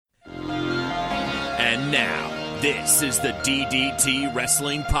And now, this is the DDT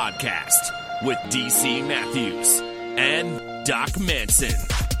Wrestling Podcast with DC Matthews and Doc Manson.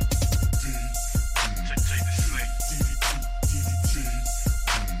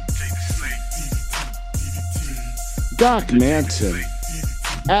 Doc Manson,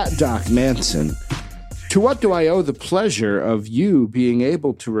 at Doc Manson. To what do I owe the pleasure of you being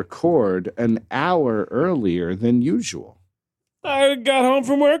able to record an hour earlier than usual? I got home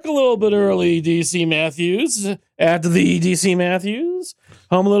from work a little bit early, DC Matthews. At the DC Matthews,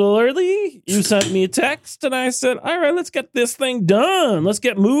 home a little early. You sent me a text, and I said, all right, let's get this thing done. Let's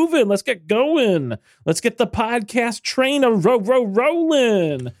get moving. Let's get going. Let's get the podcast train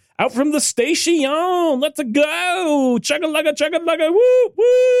rolling. Out from the station. Let's go. Chugga-lugga, woo,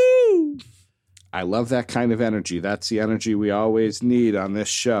 woo. I love that kind of energy. That's the energy we always need on this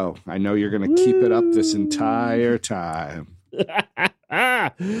show. I know you're going to keep it up this entire time.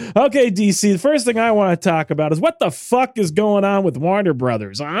 Okay, DC, the first thing I want to talk about is what the fuck is going on with Warner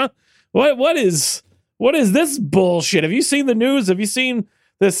Brothers, huh? What is this bullshit? Have you seen the news? Have you seen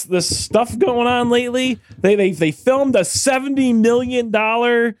this stuff going on lately? They filmed a $70 million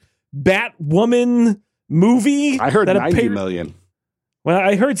Batwoman movie. I heard 90 million. Well,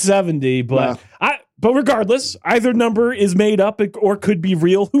 I heard 70, but but regardless, either number is made up or could be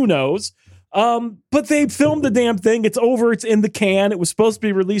real. Who knows? But they filmed the damn thing. It's over. It's in the can. It was supposed to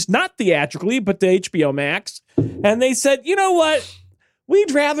be released, not theatrically, but to HBO Max. And they said, you know what?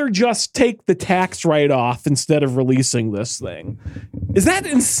 We'd rather just take the tax write-off instead of releasing this thing. Is that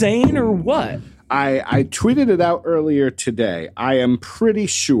insane or what? I tweeted it out earlier today. I am pretty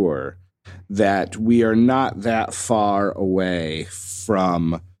sure that we are not that far away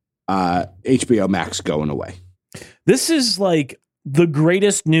from HBO Max going away. This is like the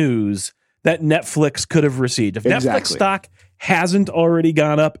greatest news that Netflix could have received. If Netflix stock hasn't already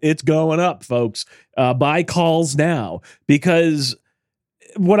gone up, it's going up, folks. Buy calls now, because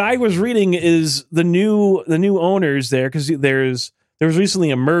what I was reading is the new owners there, because there was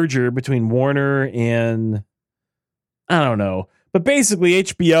recently a merger between Warner and I don't know, but basically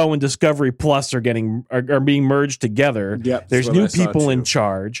HBO and Discovery Plus are being merged together. Yep, there's new people in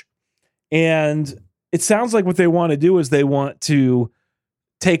charge, and it sounds like what they want to do is they want to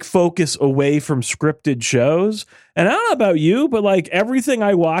take focus away from scripted shows. And I don't know about you, but like everything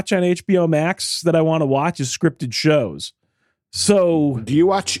I watch on HBO Max that I want to watch is scripted shows. So do you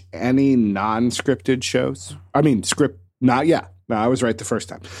watch any non-scripted shows? I mean, not yet. No, I was right the first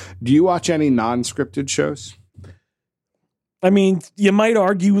time. Do you watch any non-scripted shows? I mean, you might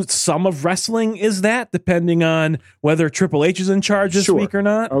argue some of wrestling is that, depending on whether Triple H is in charge this week or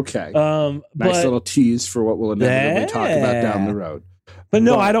not. Okay. Nice little tease for what we'll inevitably talk about down the road. But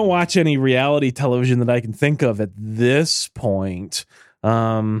no, I don't watch any reality television that I can think of at this point.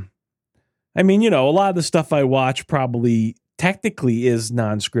 I mean, a lot of the stuff I watch probably technically is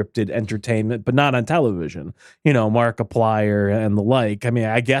non-scripted entertainment, but not on television. Markiplier and the like. I mean,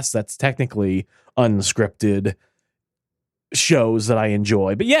 I guess that's technically unscripted shows that I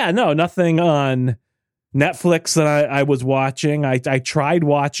enjoy. But yeah, no, nothing on Netflix that I was watching. I tried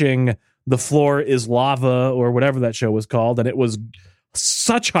watching The Floor is Lava or whatever that show was called, and it was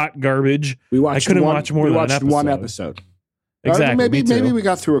such hot garbage. I couldn't watch more than an episode. One episode. Exactly. Maybe we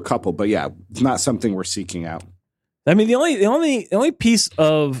got through a couple, but yeah, it's not something we're seeking out. I mean, the only piece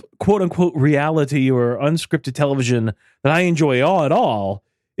of quote unquote reality or unscripted television that I enjoy at all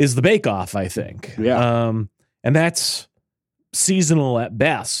is the Bake Off, I think. Yeah. And that's seasonal at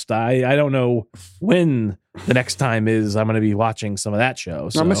best. I don't know when the next time is I'm going to be watching some of that show.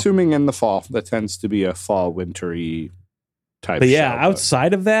 So. I'm assuming in the fall. That tends to be a fall wintry type but yeah, show.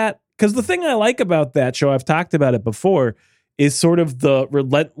 Outside of that, because the thing I like about that show, I've talked about it before, is sort of the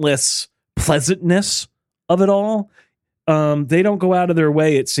relentless pleasantness of it all. They don't go out of their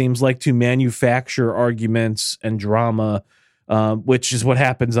way, it seems like, to manufacture arguments and drama, which is what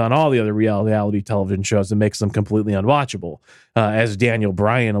happens on all the other reality television shows and makes them completely unwatchable. As Daniel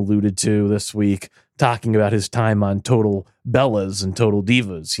Bryan alluded to this week, talking about his time on Total Bellas and Total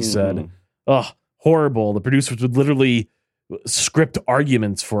Divas. He said, oh, horrible. The producers would literally script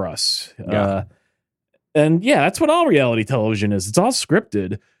arguments for us. Yeah. And yeah, that's what all reality television is. It's all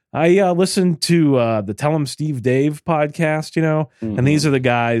scripted. I listened to the Tell 'em Steve Dave podcast, and these are the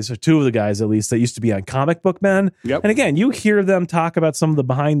guys, or two of the guys at least, that used to be on Comic Book Men. Yep. And again, you hear them talk about some of the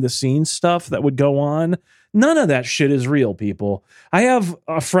behind the scenes stuff that would go on. None of that shit is real, people. I have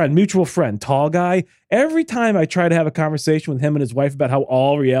a friend, mutual friend, tall guy. Every time I try to have a conversation with him and his wife about how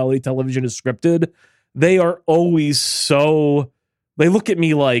all reality television is scripted, they are always they look at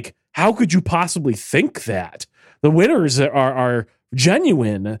me like, how could you possibly think that? The winners are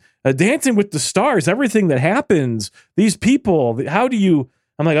genuine. Dancing with the Stars, everything that happens, these people, how do you?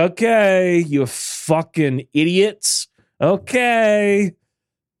 I'm like, okay, you fucking idiots. Okay.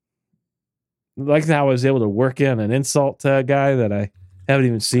 Like how I was able to work in an insult to a guy that I haven't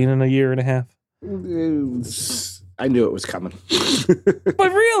even seen in a year and a half. I knew it was coming. But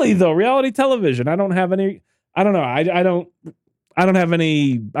really, though, reality television, I don't have any. I don't know. I don't have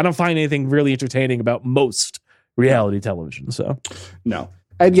any. I don't find anything really entertaining about most reality television. So no,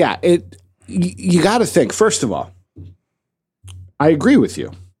 and yeah, you got to think. First of all, I agree with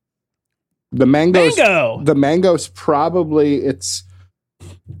you. The mango's probably it's.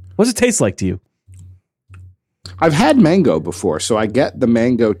 What does it taste like to you? I've had mango before, so I get the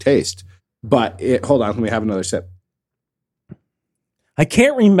mango taste. But hold on, let me have another sip. I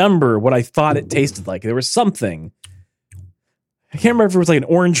can't remember what I thought it tasted like. There was something. I can't remember if it was like an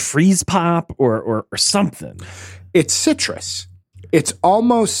orange freeze pop or something. It's citrus. It's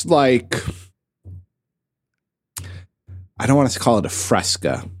almost like, I don't want to call it a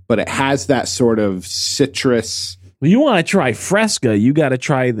Fresca, but it has that sort of citrus. Well, you want to try Fresca, you got to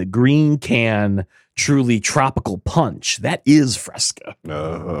try the green can Truly Tropical Punch. That is Fresca.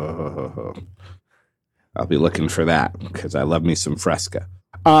 I'll be looking for that because I love me some Fresca.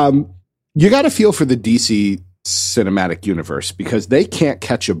 You got to feel for the DC cinematic universe because they can't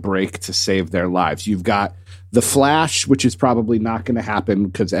catch a break to save their lives. You've got The Flash, which is probably not going to happen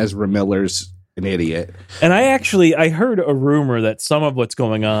because Ezra Miller's an idiot. And I heard a rumor that some of what's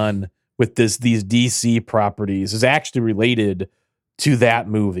going on with these DC properties is actually related to that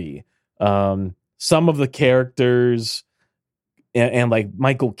movie. Some of the characters and like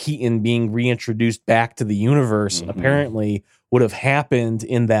Michael Keaton being reintroduced back to the universe apparently would have happened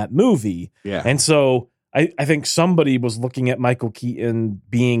in that movie. Yeah. And so I think somebody was looking at Michael Keaton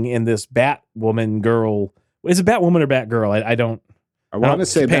being in this Batwoman girl. Is it Batwoman or Batgirl? I don't. I want to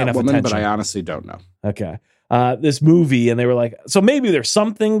say Batwoman, but I honestly don't know. Okay. This movie, and they were like, so maybe there's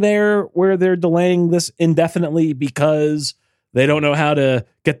something there where they're delaying this indefinitely because they don't know how to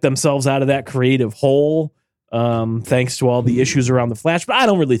get themselves out of that creative hole, thanks to all the issues around the Flash. But I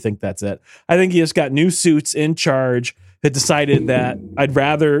don't really think that's it. I think he just got new suits in charge, had decided that I'd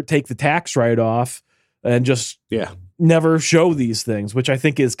rather take the tax write-off and just never show these things, which I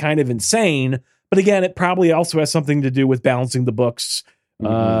think is kind of insane. But again, it probably also has something to do with balancing the books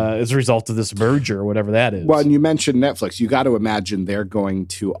as a result of this merger or whatever that is. Well, and you mentioned Netflix. You got to imagine they're going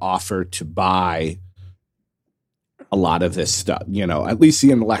to offer to buy a lot of this stuff, at least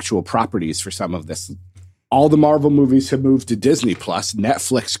the intellectual properties for some of this. All the Marvel movies have moved to Disney Plus.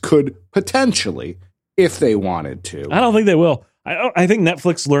 Netflix could potentially, if they wanted to. I don't think they will. I think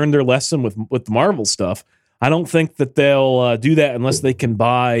Netflix learned their lesson with the Marvel stuff. I don't think that they'll do that unless they can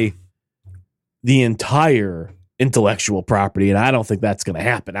buy the entire intellectual property, and I don't think that's going to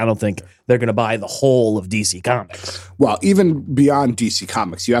happen. I don't think they're going to buy the whole of DC Comics. Well, even beyond DC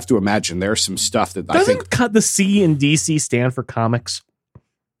Comics, you have to imagine there's some stuff that I think... Doesn't the C in DC stand for comics?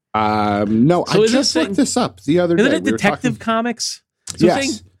 No, so I just looked this up the other day. Isn't it Detective Comics? So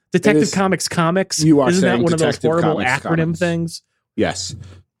yes. Detective Comics. You are Isn't saying that one Detective of those horrible Comics acronym things? Yes.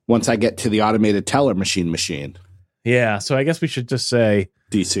 Once I get to the automated teller machine. Yeah, so I guess we should just say...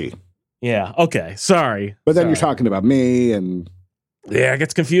 DC. Yeah, okay, sorry. But then you're talking about me and... Yeah, it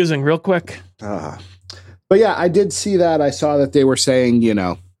gets confusing real quick. But yeah, I did see that. I saw that they were saying,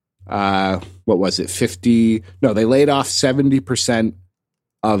 what was it, 50... No, they laid off 70%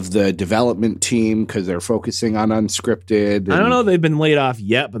 of the development team because they're focusing on unscripted. I don't know if they've been laid off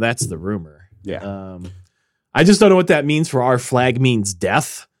yet, but that's the rumor. Yeah. I just don't know what that means for Our Flag Means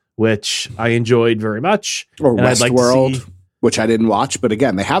Death, which I enjoyed very much. Or Westworld, which I didn't watch. But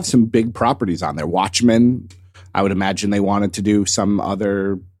again, they have some big properties on there. Watchmen, I would imagine they wanted to do some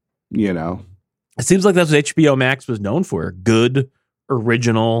other, It seems like that's what HBO Max was known for. Good,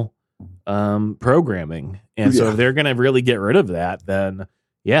 original programming. And so if they're going to really get rid of that, then,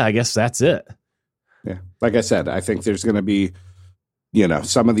 yeah, I guess that's it. Yeah. Like I said, I think there's going to be,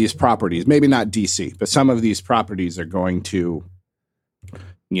 some of these properties, maybe not DC, but some of these properties are going to,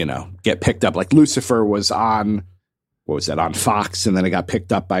 get picked up. Like Lucifer was on, on Fox, and then it got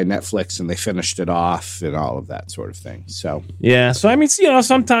picked up by Netflix and they finished it off and all of that sort of thing. So, yeah. So, I mean,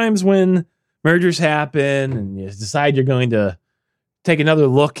 sometimes when mergers happen and you decide you're going to take another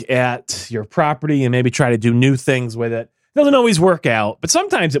look at your property and maybe try to do new things with it, it doesn't always work out, but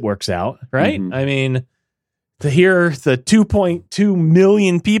sometimes it works out, right? I mean, to hear the 2.2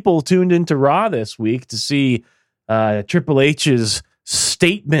 million people tuned into Raw this week to see Triple H's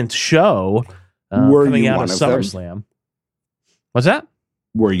statement show coming out of SummerSlam. What's that?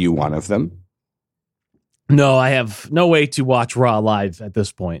 Were you one of them? No, I have no way to watch Raw live at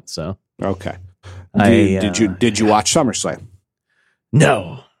this point. So Okay. did Did you watch SummerSlam?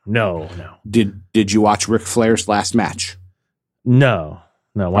 No. Did you watch Ric Flair's last match? No.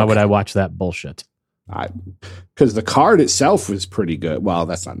 Why would Okay. I watch that bullshit? Because the card itself was pretty good. Well,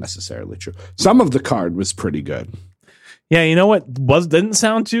 that's not necessarily true. Some of the card was pretty good. Yeah, you know what didn't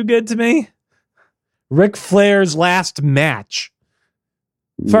sound too good to me? Ric Flair's last match.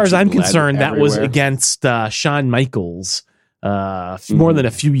 As far as I'm concerned, that was against Shawn Michaels more than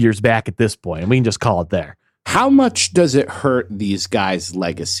a few years back at this point. We can just call it there. How much does it hurt these guys'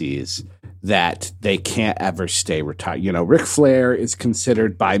 legacies that they can't ever stay retired? You know, Ric Flair is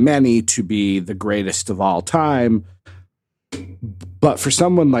considered by many to be the greatest of all time. But for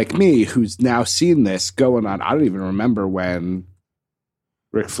someone like me who's now seen this going on, I don't even remember when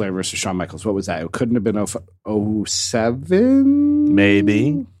Ric Flair versus Shawn Michaels. What was that? It couldn't have been 07?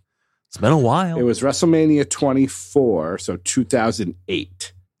 Maybe. It's been a while. It was WrestleMania 24, so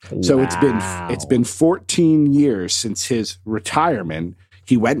 2008. So it's been 14 years since his retirement.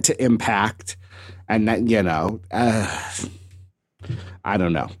 He went to Impact, and that, you know, I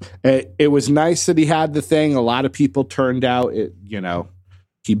don't know. It was nice that he had the thing. A lot of people turned out.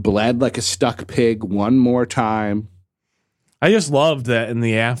 He bled like a stuck pig one more time. I just loved that in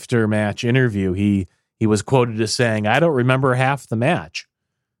the after-match interview, he was quoted as saying, "I don't remember half the match."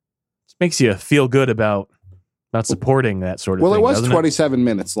 It makes you feel good about supporting that sort of thing. Well, it was 27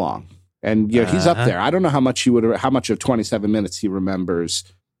 minutes long, and he's up there. I don't know how much of 27 minutes he remembers,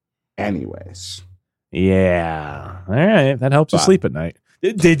 anyways. Yeah, all right, that helps you sleep at night.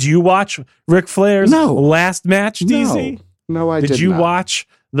 Did you watch Ric Flair's last match, DZ? No, I did not. Did you watch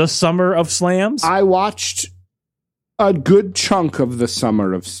the Summer of Slams? I watched a good chunk of the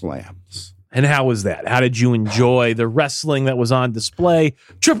Summer of Slams. And how was that? How did you enjoy the wrestling that was on display?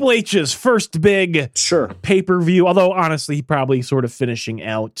 Triple H's first big pay-per-view, although honestly, he probably sort of finishing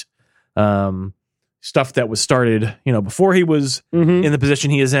out stuff that was started, before he was in the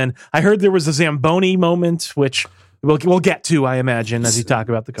position he is in. I heard there was a Zamboni moment, which we'll get to, I imagine, as you talk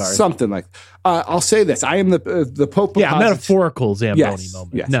about the card. Something like I'll say this. I am the Pope of metaphorical Zamboni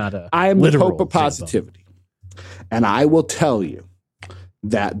moment, yes. not a I am literal the Pope of positivity. Zamboni. And I will tell you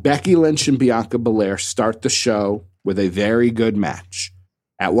that Becky Lynch and Bianca Belair start the show with a very good match.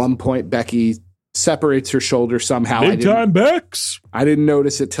 At one point, Becky separates her shoulder somehow. Big time Bex. I didn't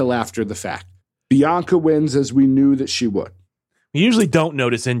notice it till after the fact. Bianca wins as we knew that she would. We usually don't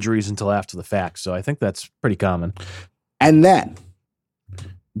notice injuries until after the fact, so I think that's pretty common. And then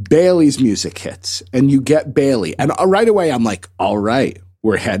Bayley's music hits, and you get Bayley. And right away, I'm like, all right,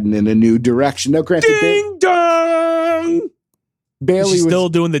 we're heading in a new direction. Now, granted, ding dong! Bayley was still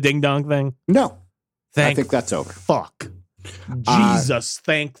doing the ding dong thing? No. I think that's over. Fuck. Jesus,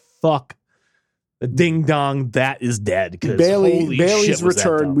 thank fuck. The ding dong, that is dead. Bayley's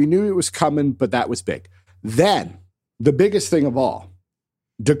return, we knew it was coming, but that was big. Then, the biggest thing of all,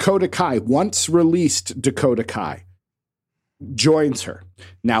 Dakota Kai, once released Dakota Kai, joins her.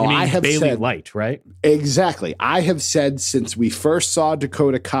 Now, I have Bayley said, Light, right? Exactly. I have said since we first saw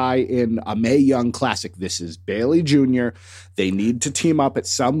Dakota Kai in a Mae Young Classic, this is Bayley Jr. They need to team up at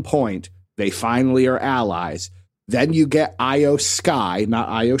some point. They finally are allies. Then you get Io Sky, not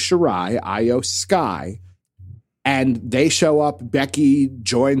Io Shirai, Io Sky. And they show up. Becky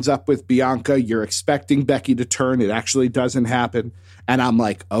joins up with Bianca. You're expecting Becky to turn. It actually doesn't happen. And I'm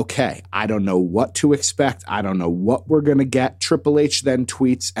like, okay, I don't know what to expect. I don't know what we're going to get. Triple H then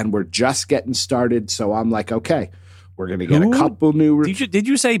tweets, and we're just getting started. So I'm like, okay, we're going to get a couple new... Did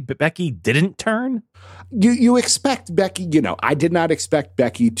you say Becky didn't turn? You expect Becky, I did not expect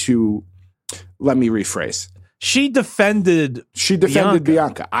Becky to... Let me rephrase. She defended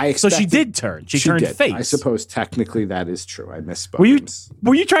Bianca. So she did turn. She turned face. I suppose technically that is true. I misspoke.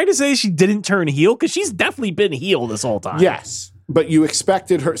 Were you trying to say she didn't turn heel? Because she's definitely been heel this whole time. Yes, but you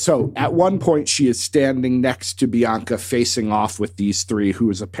expected her. So at one point she is standing next to Bianca facing off with these three, who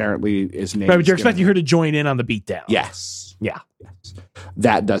is apparently is named. Right, but you're expecting her to join in on the beatdown. Yes. Yeah. Yes.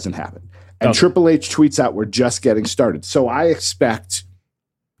 That doesn't happen. And Triple H tweets out, we're just getting started. So I expect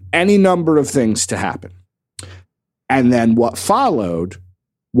any number of things to happen. And then what followed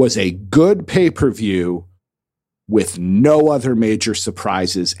was a good pay-per-view with no other major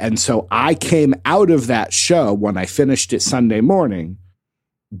surprises. And so I came out of that show when I finished it Sunday morning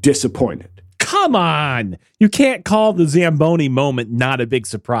disappointed. Come on. You can't call the Zamboni moment not a big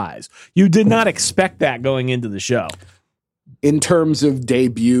surprise. You did not expect that going into the show. In terms of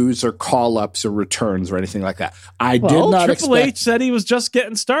debuts or call-ups or returns or anything like that. I did not expect... Triple H said he was just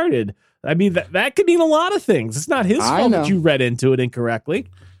getting started. I mean, that could mean a lot of things. It's not his fault that you read into it incorrectly.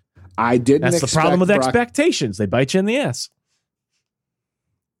 I didn't. That's the problem with expectations. They bite you in the ass.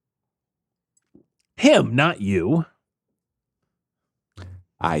 Him, not you.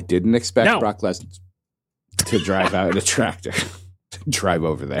 I didn't expect Brock Lesnar to drive out in a tractor, drive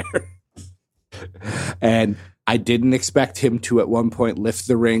over there. And I didn't expect him to at one point lift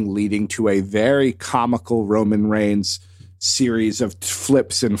the ring, leading to a very comical Roman Reigns series of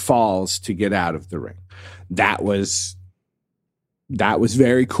flips and falls to get out of the ring. That was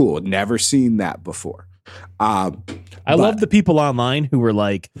very cool. Never seen that before. I love the people online who were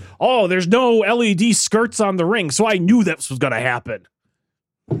like, "Oh, there's no LED skirts on the ring, so I knew this was going to happen."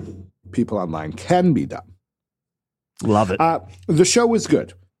 People online can be dumb. Love it. The show was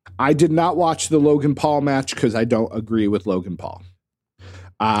good. I did not watch the Logan Paul match because I don't agree with Logan Paul.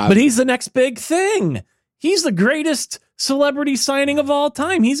 But he's the next big thing. He's the greatest celebrity signing of all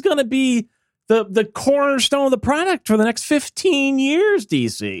time. He's going to be the cornerstone of the product for the next 15 years,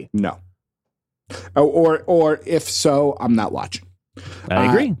 DC. No. Or if so, I'm not watching. I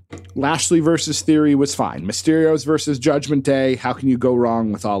agree. Lashley versus Theory was fine. Mysterios versus Judgment Day. How can you go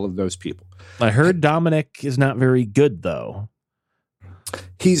wrong with all of those people? I heard Dominic is not very good, though.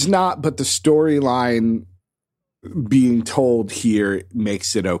 He's not, but the storyline being told here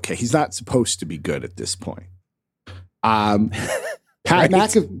makes it okay. He's not supposed to be good at this point. Pat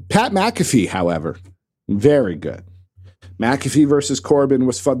McAfee, however, very good. McAfee versus Corbin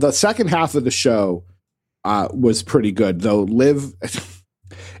was fun. The second half of the show was pretty good, though.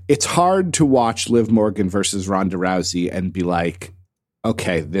 It's hard to watch Liv Morgan versus Ronda Rousey and be like,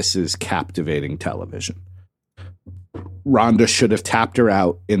 okay, this is captivating television. Ronda should have tapped her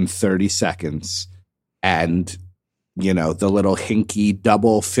out in 30 seconds, and the little hinky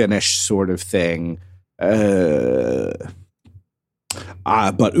double finish sort of thing. But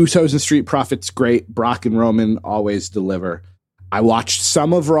Usos and Street Profits, great. Brock and Roman always deliver. I watched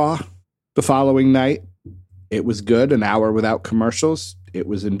some of Raw the following night. It was good. An hour without commercials. It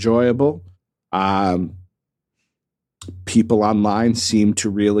was enjoyable. People online seem to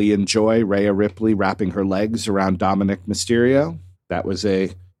really enjoy Rhea Ripley wrapping her legs around Dominic Mysterio. That was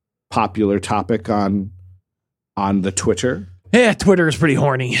a popular topic on the Twitter. Yeah, Twitter is pretty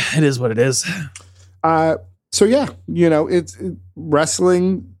horny. It is what it is. So yeah, it's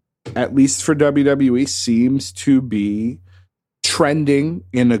wrestling, at least for WWE, seems to be trending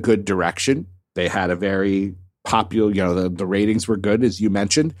in a good direction. They had a very popular, the ratings were good, as you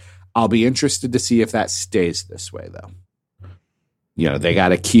mentioned. I'll be interested to see if that stays this way, though. They got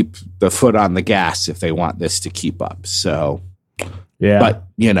to keep the foot on the gas if they want this to keep up. So, yeah. But,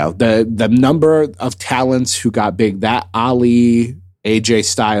 the number of talents who got big, that Ali, AJ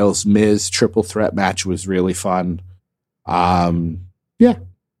Styles, Miz triple threat match was really fun. WWE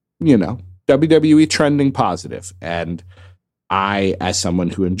trending positive. And I, as someone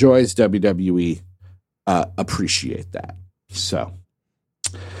who enjoys WWE, appreciate that. So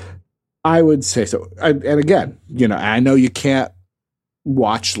I would say so. And again, I know you can't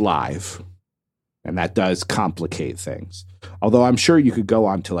watch live, and that does complicate things. Although I'm sure you could go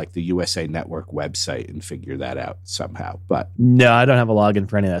onto like the USA Network website and figure that out somehow. But no, I don't have a login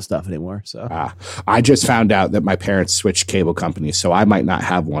for any of that stuff anymore. So I just found out that my parents switched cable companies, so I might not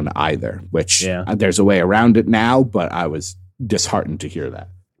have one either. Which there's a way around it now, but I was disheartened to hear that.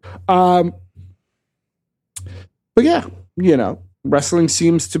 But yeah, wrestling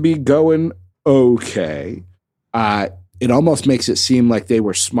seems to be going okay. It almost makes it seem like they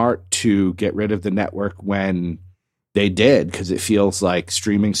were smart to get rid of the network when they did, because it feels like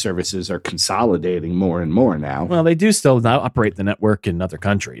streaming services are consolidating more and more now. Well, they do still now operate the network in other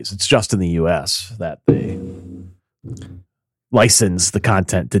countries. It's just in the U.S. that they license the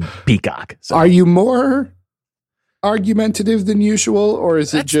content to Peacock. So. Are you more argumentative than usual, or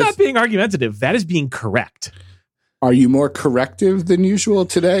is it just... That's not being argumentative. That is being correct. Are you more corrective than usual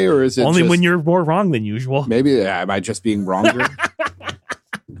today, or is it only when you're more wrong than usual? Maybe am I just being wronger?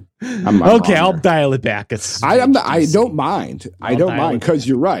 I'm okay, I'll dial it back. I don't mind. I don't mind because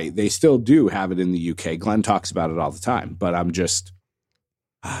you're right. They still do have it in the UK. Glenn talks about it all the time, but I'm just,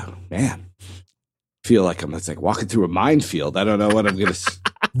 feel like it's like walking through a minefield. I don't know what I'm gonna.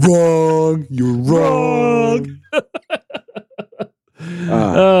 Wrong. You're wrong.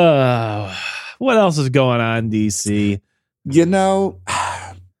 What else is going on, DC?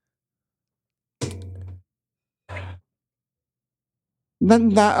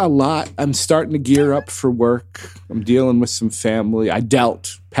 Not a lot. I'm starting to gear up for work. I'm dealing with some family. I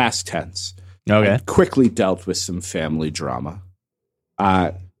dealt, past tense. Okay. I quickly dealt with some family drama.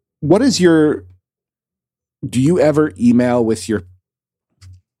 Do you ever email with your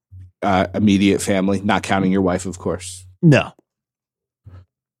immediate family, not counting your wife, of course? No.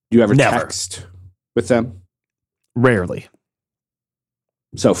 Do you ever Never. text with them? Rarely.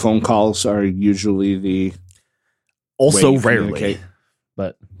 So phone calls are usually the Also way you rarely. communicate?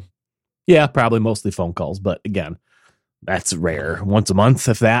 But yeah, probably mostly phone calls. But again, that's rare. Once a month,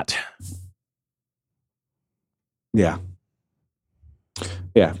 if that. Yeah.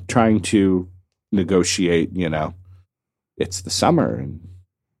 Yeah. Trying to negotiate, it's the summer and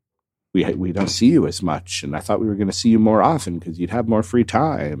we don't see you as much. And I thought we were going to see you more often because you'd have more free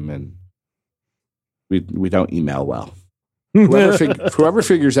time. And we don't email well. Whoever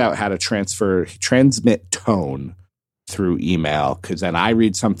figures out how to transmit tone through email, because then I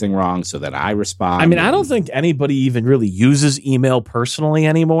read something wrong, so then I respond. I mean, I don't think anybody even really uses email personally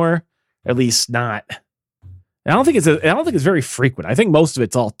anymore. At least not. I don't think it's very frequent. I think most of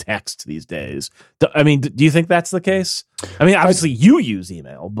it's all text these days. Do you think that's the case? I mean, obviously you use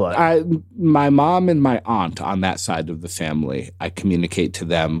email, but my mom and my aunt on that side of the family, I communicate to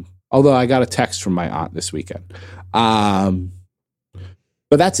them. Although I got a text from my aunt this weekend, but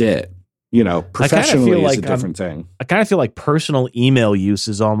that's it. Professionally is a different thing. I kind of feel like personal email use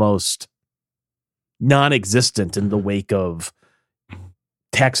is almost non-existent in the wake of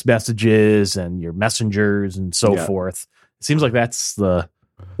text messages and your messengers and so forth. It seems like that's the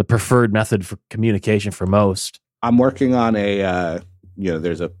preferred method for communication for most. I'm working on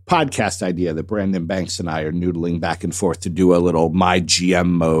there's a podcast idea that Brandon Banks and I are noodling back and forth to do a little My GM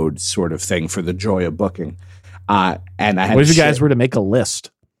mode sort of thing for the joy of booking. And I had what if you guys were to make a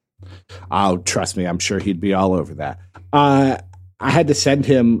list? Oh, trust me, I'm sure he'd be all over that. I had to send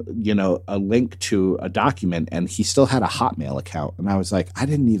him, a link to a document, and he still had a Hotmail account. And I was like, I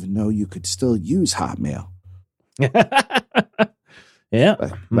didn't even know you could still use Hotmail. Yeah.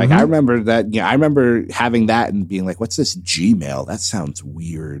 I remember that. I remember having that and being like, what's this Gmail? That sounds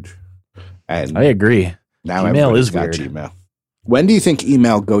weird. And I agree. Now Gmail is got weird. Gmail. When do you think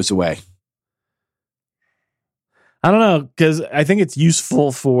email goes away? I don't know, because I think it's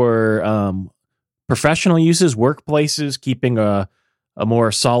useful for professional uses, workplaces, keeping a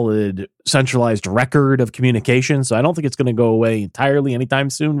more solid, centralized record of communication. So I don't think it's going to go away entirely anytime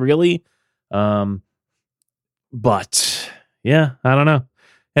soon, really. But yeah, I don't know.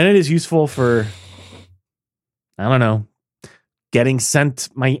 And it is useful for, I don't know, getting sent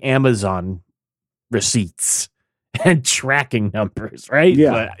my Amazon receipts and tracking numbers, right?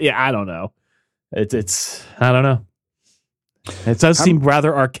 Yeah. But yeah, I don't know. It's I don't know. It does seem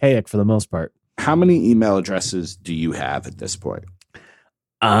rather archaic for the most part. How many email addresses do you have at this point?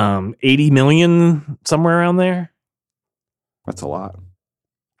 80 million, somewhere around there. That's a lot.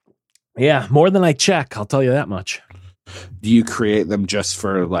 Yeah, more than I check, I'll tell you that much. Do you create them just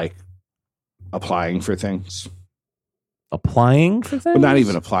for applying for things? Applying for things? Well, not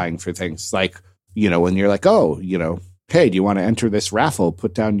even applying for things. When you're like, hey, do you want to enter this raffle?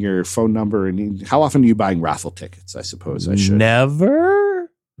 Put down your phone number. And how often are you buying raffle tickets? I suppose I should. Never?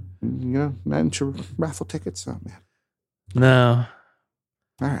 Not into raffle tickets? Oh, man. No.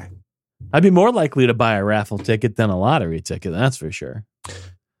 All right. I'd be more likely to buy a raffle ticket than a lottery ticket, that's for sure.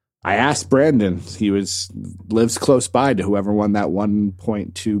 I asked Brandon. He lives close by to whoever won that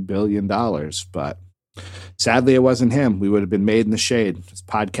 $1.2 billion. But sadly, it wasn't him. We would have been made in the shade. It's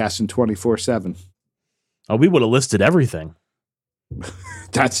podcasting 24/7. Oh, we would have listed everything.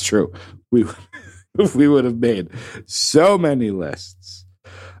 That's true. We would have made so many lists.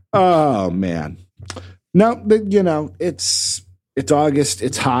 Oh, man. No, it's August.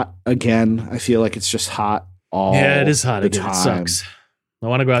 It's hot again. I feel like it's just hot all Yeah, it is hot the again. time. It sucks. I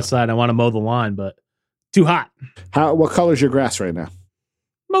want to go outside. I want to mow the lawn, but too hot. What color is your grass right now?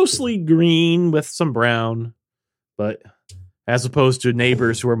 Mostly green with some brown, but as opposed to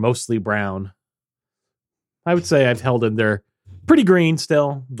neighbors who are mostly brown. I would say I've held in there pretty green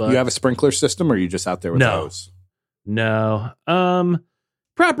still. But You have a sprinkler system, or are you just out there with No. a hose? no,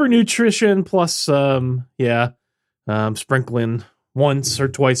 proper nutrition plus sprinkling once or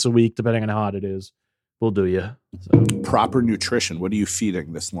twice a week, depending on how hot it is, will do you. So, Proper nutrition. What are you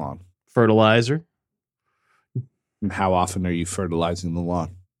feeding this lawn? fertilizer And how often are you fertilizing the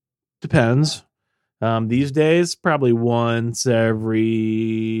lawn? depends. These days, probably once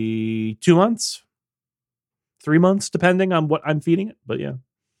every 2 months, 3 months, depending on what I'm feeding it. But yeah.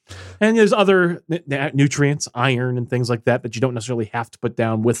 And there's other nutrients, iron and things like that you don't necessarily have to put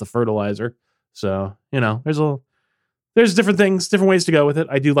down with the fertilizer. So, there's different things, different ways to go with it.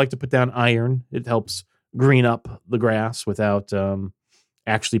 I do like to put down iron. It helps green up the grass without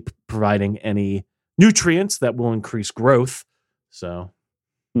actually providing any nutrients that will increase growth. So,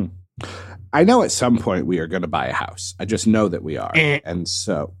 I know at some point we are going to buy a house. I just know that we are. And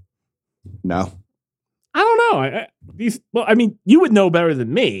so, no. I don't know. Well, I mean, you would know better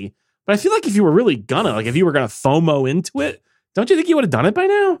than me, but I feel like if you were really gonna, like if you were gonna FOMO into it, don't you think you would have done it by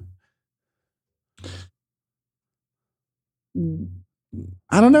now?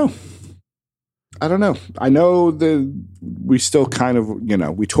 I don't know. I know we still kind of,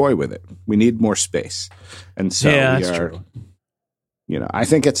 we toy with it. We need more space. And so that's true. I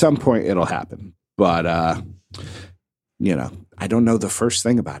think at some point it'll happen. But, I don't know the first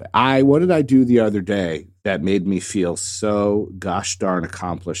thing about it. What did I do the other day that made me feel so gosh darn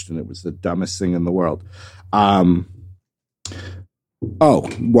accomplished? And it was the dumbest thing in the world. One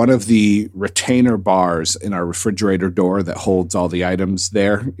of the retainer bars in our refrigerator door that holds all the items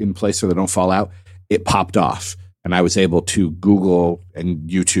there in place so they don't fall out, it popped off. And I was able to Google and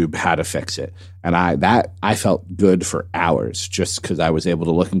YouTube how to fix it. And I felt good for hours just because I was able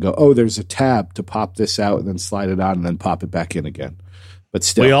to look and go, oh, there's a tab to pop this out and then slide it on and then pop it back in again. But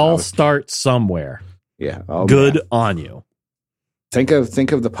still, we all start somewhere. Yeah. Good on you. Think of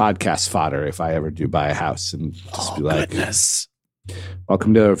the podcast fodder if I ever do buy a house and just be like, goodness.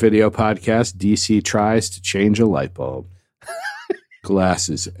 Welcome to our video podcast. DC tries to change a light bulb.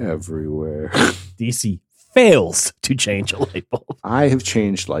 Glasses everywhere. DC fails to change a light bulb. I have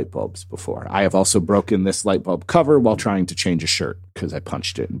changed light bulbs before. I have also broken this light bulb cover while trying to change a shirt because I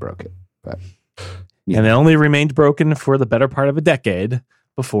punched it and broke it. But and it only remained broken for the better part of a decade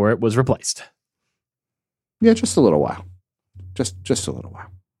before it was replaced. Yeah, just a little while. Just a little while.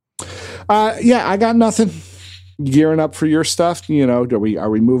 I got nothing. Gearing up for your stuff. Are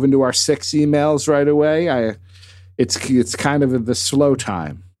we moving to our 6 emails right away? It's kind of the slow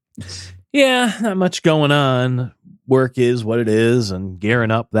time. Yeah, not much going on. Work is what it is, and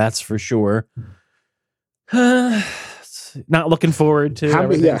gearing up, that's for sure. Not looking forward to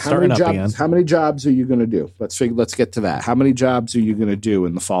starting up again. How many jobs are you going to do? Let's get to that. How many jobs are you going to do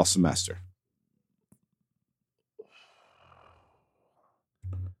in the fall semester?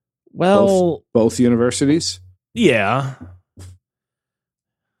 Well, both universities? Yeah,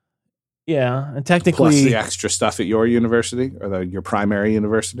 and technically, plus the extra stuff at your university or your primary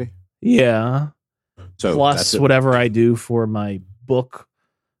university. Yeah, so plus whatever I do for my book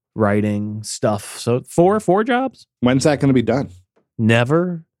writing stuff. So four jobs. When's that going to be done?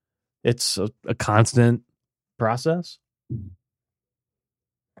 Never. It's a constant process.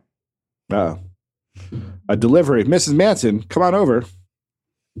 Oh, a delivery, Mrs. Manson, come on over.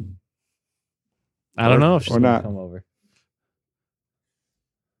 I don't know if she's going to come over.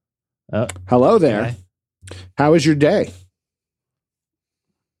 Hello there. Hi. How was your day?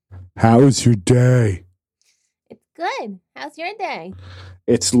 How's your day? It's good. How's your day?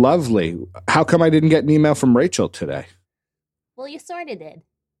 It's lovely. How come I didn't get an email from Rachel today? Well, you sort of did.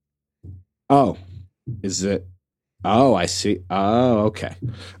 Oh, is it? Oh, I see. Oh, okay.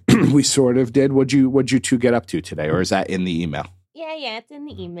 We sort of did. What'd you two get up to today? Or is that in the email? Yeah, it's in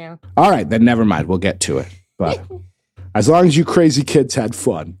the email. All right, then never mind. We'll get to it. But as long as you crazy kids had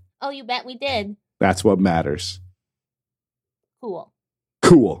fun. Oh, you bet we did. That's what matters. Cool.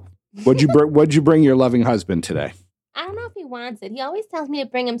 What'd you bring your loving husband today? I don't know if he wants it. He always tells me to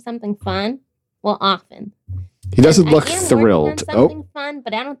bring him something fun. Well, often. He doesn't look I am thrilled. On something fun,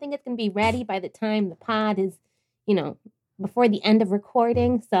 but I don't think it's going to be ready by the time the pod is, before the end of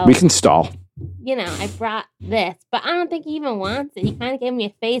recording. So we can stall. I brought this, but I don't think he even wants it. He kind of gave me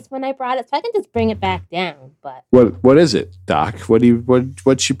a face when I brought it, so I can just bring it back down. But what is it, Doc?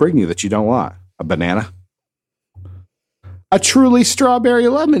 What'd she bring you that you don't want? A banana? A truly strawberry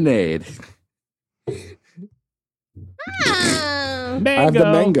lemonade. Oh, I have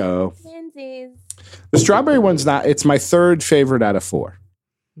the mango. Lindsay's. The strawberry one's not. It's my third favorite out of 4.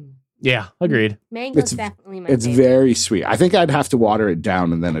 Yeah, agreed. Mango's definitely my It's favorite. very sweet. I think I'd have to water it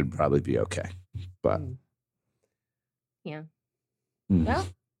down and then it'd probably be okay. But Yeah. Mm. Well,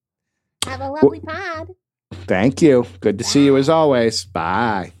 have a lovely pod. Thank you. Good to see you as always.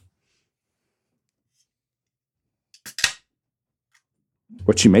 Bye.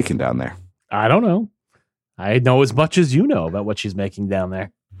 What's she making down there? I don't know. I know as much as you know about what she's making down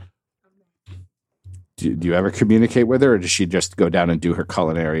there. Do you ever communicate with her, or does she just go down and do her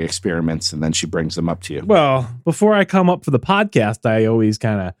culinary experiments and then she brings them up to you? Well, before I come up for the podcast, I always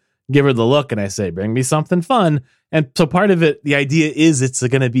kind of give her the look and I say, bring me something fun. And so part of it, the idea is it's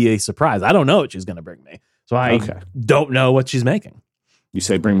going to be a surprise. I don't know what she's going to bring me. So I don't know what she's making. You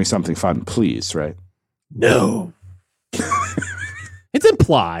say, bring me something fun, please, right? No. It's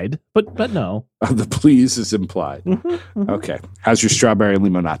implied, but no. The please is implied. Okay. How's your strawberry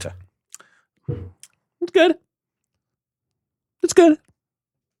limonata? It's good. It's good.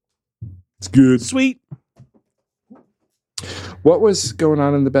 It's good. Sweet. What was going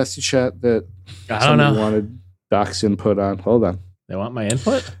on in the Bestie chat that I don't know. Wanted Doc's input on. Hold on. They want my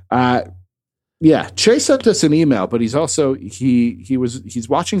input? Yeah, Chase sent us an email, but he's also he's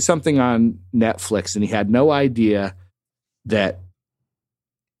watching something on Netflix, and he had no idea that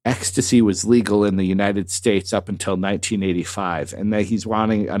ecstasy was legal in the United States up until 1985, and that he's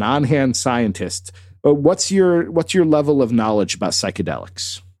wanting an on-hand scientist. What's your level of knowledge about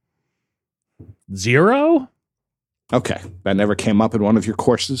psychedelics? 0? Okay, that never came up in one of your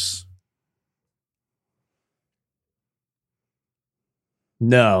courses.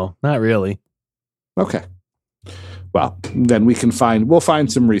 No, not really. Okay. Well, then we'll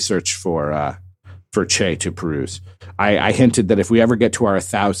find some research for Che to peruse. I hinted that if we ever get to our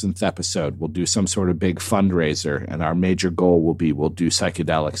 1,000th episode, we'll do some sort of big fundraiser, and our major goal will be we'll do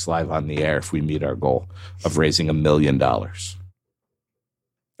psychedelics live on the air if we meet our goal of raising $1 million. All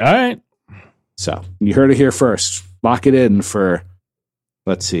right. So you heard it here first. Lock it in for,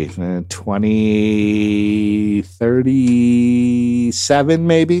 let's see, 2037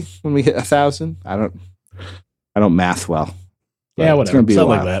 maybe when we hit 1,000. I don't math well. Yeah, whatever. It's going to be a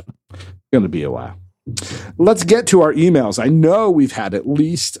while. Like that. Going to be a while. Let's get to our emails. I know we've had at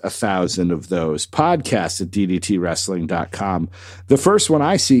least 1,000 of those. Podcasts at ddtwrestling.com. The first one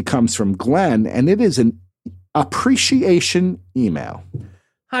I see comes from Glenn, and it is an appreciation email.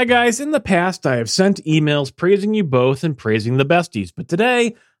 Hi, guys. In the past, I have sent emails praising you both and praising the besties, but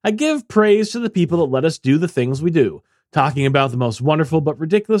today I give praise to the people that let us do the things we do, talking about the most wonderful but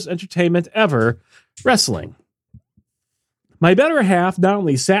ridiculous entertainment ever, wrestling. My better half not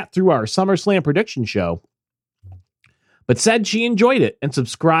only sat through our SummerSlam prediction show, but said she enjoyed it and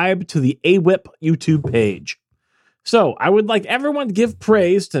subscribed to the AWIP YouTube page. So I would like everyone to give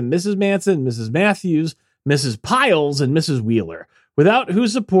praise to Mrs. Manson, Mrs. Matthews, Mrs. Piles, and Mrs. Wheeler, without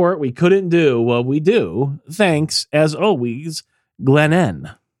whose support we couldn't do what we do. Thanks, as always, Glenn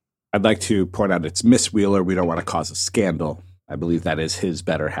N. I'd like to point out it's Miss Wheeler. We don't want to cause a scandal. I believe that is his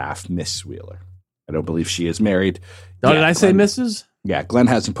better half, Miss Wheeler. I don't believe she is married. Oh, did I say Mrs.? Yeah, Glenn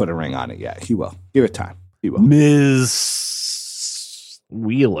hasn't put a ring on it yet. He will. Give it time. He will. Ms.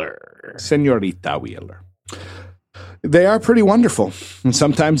 Wheeler. Senorita Wheeler. They are pretty wonderful. And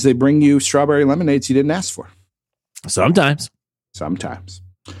sometimes they bring you strawberry lemonades you didn't ask for. Sometimes.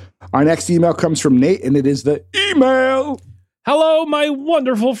 Our next email comes from Nate, and it is the email. Hello, my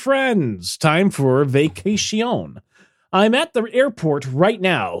wonderful friends. Time for vacation. I'm at the airport right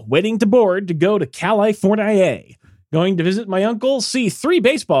now, waiting to board to go to California. Going to visit my uncle, see 3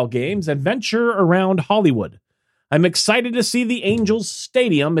 baseball games, and venture around Hollywood. I'm excited to see the Angels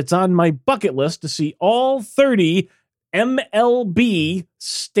Stadium. It's on my bucket list to see all 30 MLB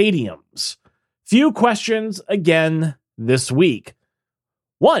stadiums. Few questions again this week.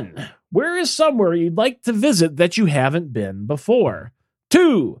 1. Where is somewhere you'd like to visit that you haven't been before?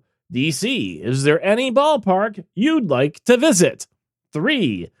 2. DC, is there any ballpark you'd like to visit?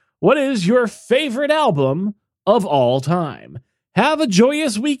 3. What is your favorite album of all time? Have a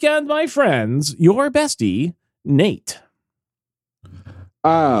joyous weekend, my friends. Your bestie, Nate.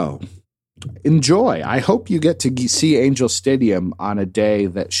 Oh, enjoy. I hope you get to see Angel Stadium on a day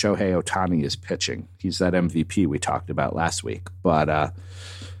that Shohei Ohtani is pitching. He's that MVP we talked about last week. But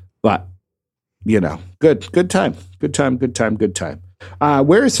you know, good time.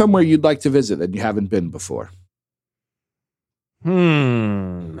 Where is somewhere you'd like to visit that you haven't been before? The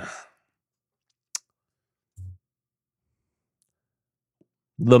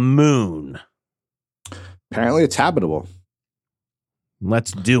moon. Apparently it's habitable.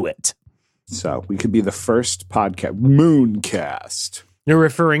 Let's do it. So we could be the first podcast, Mooncast. You're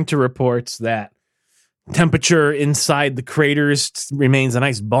referring to reports that temperature inside the craters remains a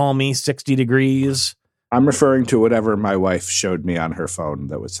nice balmy 60 degrees. I'm referring to whatever my wife showed me on her phone.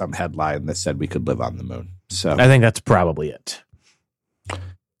 That was some headline that said we could live on the moon. So I think that's probably it.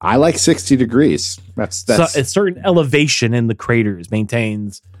 I like 60 degrees. That's so a certain elevation in the craters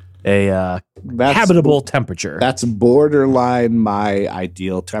maintains a habitable temperature. That's borderline my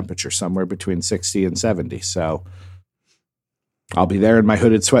ideal temperature, somewhere between 60 and 70. So I'll be there in my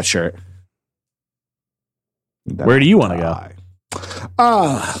hooded sweatshirt. Where do you want to go?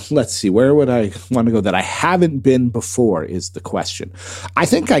 Let's see. Where would I want to go that I haven't been before is the question. I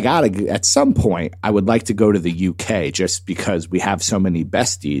think at some point, I would like to go to the UK just because we have so many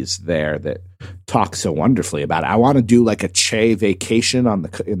besties there that talk so wonderfully about it. I want to do like a Che vacation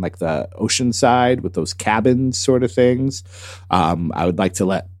in like the ocean side with those cabins sort of things. I would like to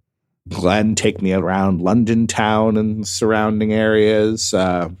let Glenn take me around London town and surrounding areas.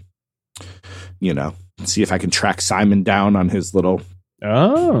 See if I can track Simon down on his little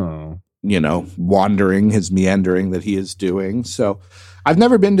wandering, his meandering that he is doing. So I've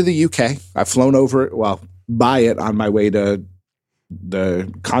never been to the UK. I've flown over it, by it on my way to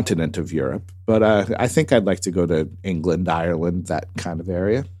the continent of Europe. But I think I'd like to go to England, Ireland, that kind of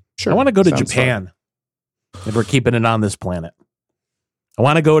area. Sure. I want to go to Sounds Japan. fun. If we're keeping it on this planet. I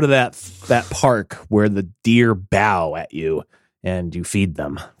want to go to that park where the deer bow at you and you feed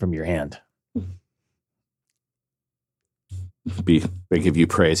them from your hand. They give you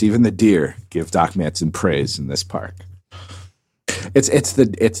praise. Even the deer give Doc Manson praise in this park. It's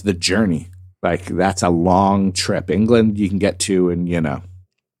the journey. Like, that's a long trip. England you can get to in,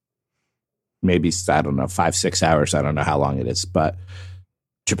 maybe, I don't know, 5-6 hours. I don't know how long it is. But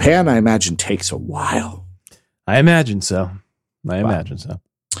Japan, I imagine, takes a while. I imagine so.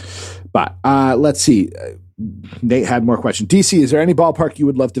 But let's see. Nate had more questions. DC, is there any ballpark you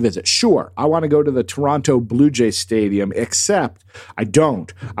would love to visit? Sure. I want to go to the Toronto Blue Jays Stadium, except I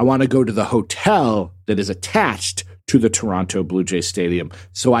don't. I want to go to the hotel that is attached to the Toronto Blue Jays Stadium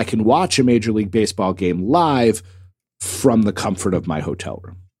so I can watch a Major League Baseball game live from the comfort of my hotel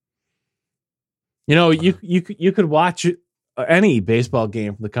room. You could watch any baseball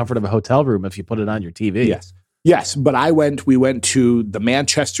game from the comfort of a hotel room if you put it on your TV. Yes, but we went to the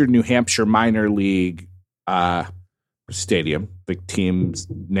Manchester, New Hampshire minor league stadium, the team's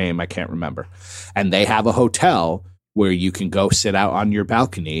name I can't remember, and they have a hotel where you can go sit out on your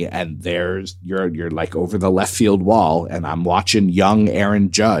balcony, and you're like over the left field wall, and I'm watching young Aaron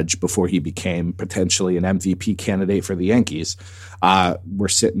Judge before he became potentially an MVP candidate for the Yankees. We're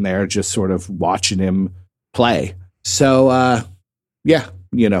sitting there just sort of watching him play. So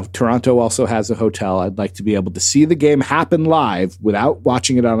Toronto also has a hotel. I'd like to be able to see the game happen live without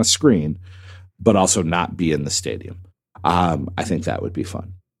watching it on a screen, but also not be in the stadium. I think that would be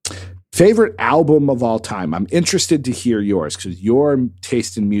fun. Favorite album of all time? I'm interested to hear yours because your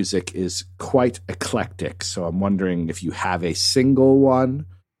taste in music is quite eclectic. So I'm wondering if you have a single one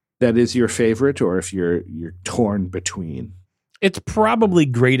that is your favorite or if you're torn between. It's probably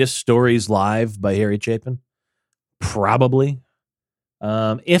Greatest Stories Live by Harry Chapin. Probably.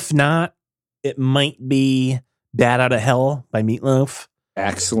 If not, it might be Bat Out of Hell by Meatloaf.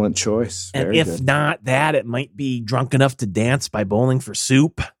 Excellent choice. And Very if good. not that, it might be Drunk Enough to Dance by Bowling for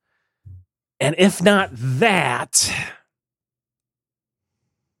Soup. And if not that,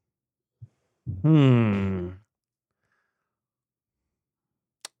 the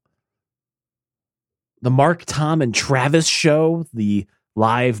Mark, Tom, and Travis Show, the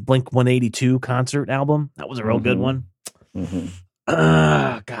live Blink-182 concert album. That was a real good one. Mm-hmm.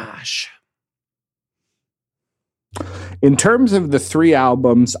 Gosh. In terms of the 3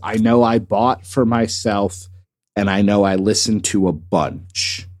 albums, I know I bought for myself and I know I listened to a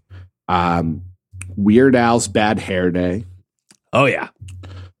bunch. Weird Al's Bad Hair Day. Oh, yeah.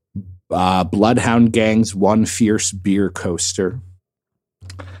 Bloodhound Gang's One Fierce Beer Coaster.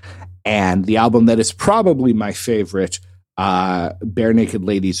 And the album that is probably my favorite, Bare Naked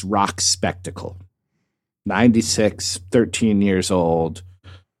Ladies Rock Spectacle. 96, 13 years old.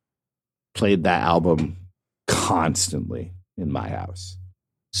 Played that album constantly in my house.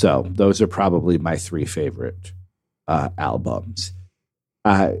 So those are probably my 3 favorite albums.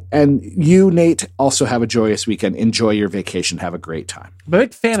 And you, Nate, also have a joyous weekend. Enjoy your vacation. Have a great time. I'm a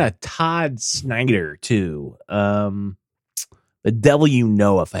big fan of Todd Snyder, too. The Devil You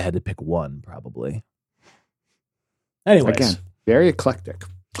Know, if I had to pick one, probably. Anyways. Again, very eclectic.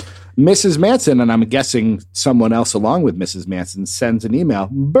 Mrs. Manson, and I'm guessing someone else along with Mrs. Manson, sends an email.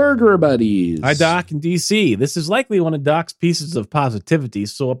 Burger Buddies. Hi, Doc and DC. This is likely one of Doc's pieces of positivity,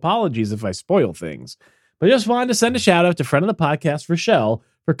 so apologies if I spoil things. But I just wanted to send a shout out to friend of the podcast, Rochelle,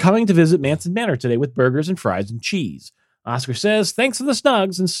 for coming to visit Manson Manor today with burgers and fries and cheese. Oscar says, thanks for the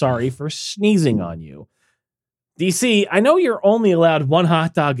snugs and sorry for sneezing on you. DC, I know you're only allowed 1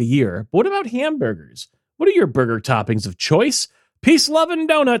 hot dog a year, but what about hamburgers? What are your burger toppings of choice? Peace, love, and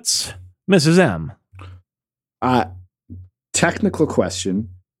donuts, Mrs. M. Technical question.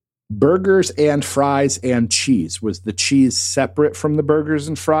 Burgers and fries and cheese. Was the cheese separate from the burgers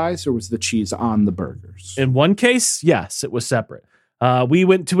and fries, or was the cheese on the burgers? In one case, yes, it was separate. We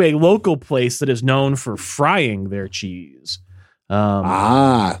went to a local place that is known for frying their cheese.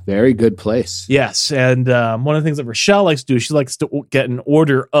 Very good place. Yes, and one of the things that Rochelle likes to do, she likes to get an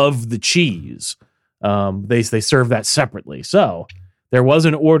order of the cheese. They serve that separately. So there was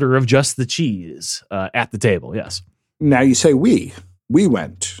an order of just the cheese at the table, yes. Now you say we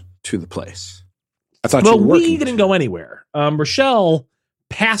went to the place. I thought you were working. We didn't go anywhere. Rochelle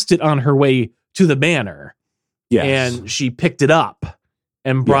passed it on her way to the manor. Yes. And she picked it up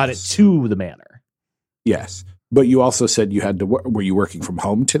and brought it to the manor. Yes. But you also said you had to work. Were you working from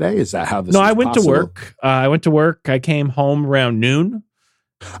home today? Is that how this? No, was I went possible? to work. I went to work. I came home around noon.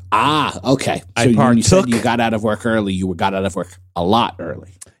 Okay. I So you said partook. you got out of work early. You got out of work a lot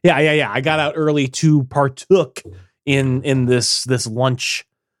early. Yeah. I got out early to partook in this lunch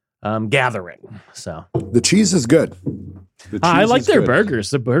gathering. So The cheese is good. The I cheese like is their good. burgers.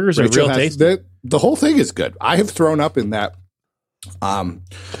 The burgers are Rachel real has- tasty. The whole thing is good. I have thrown up in that.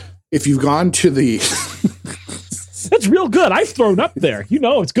 If you've gone to the That's real good. I've thrown up there. You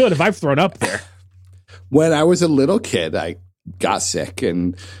know it's good if I've thrown up there. when I was a little kid, I got sick,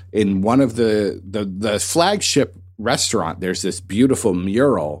 and in one of the flagship restaurant, there's this beautiful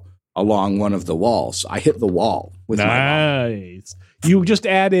mural along one of the walls. I hit the wall with my mom. Nice. You just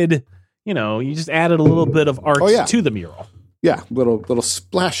added, a little bit of art Oh, yeah. to the mural. Yeah, little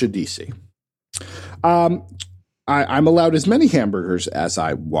splash of DC. I'm allowed as many hamburgers as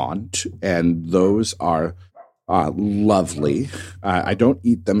I want, and those are lovely. I don't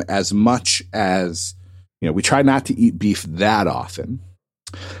eat them as much as, we try not to eat beef that often.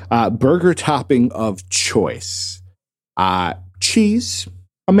 Burger topping of choice. Cheese,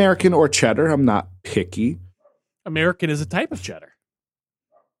 American or cheddar. I'm not picky. American is a type of cheddar.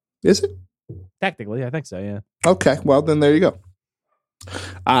 Is it? Technically, I think so, yeah. Okay, well, then there you go.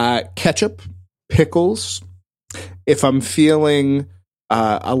 Ketchup, pickles. If I'm feeling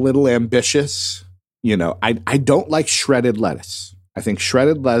a little ambitious, I don't like shredded lettuce. I think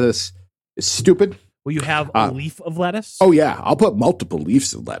shredded lettuce is stupid. Will you have a leaf of lettuce? Oh, yeah, I'll put multiple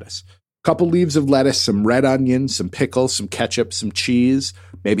leaves of lettuce. Couple leaves of lettuce, some red onion, some pickles, some ketchup, some cheese,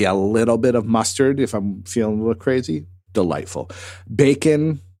 maybe a little bit of mustard if I'm feeling a little crazy. Delightful.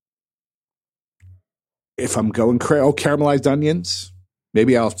 Bacon. If I'm going caramelized onions.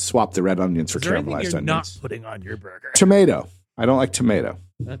 Maybe I'll swap the red onions for Is there anything caramelized you're onions. not putting on your burger? Tomato. I don't like tomato.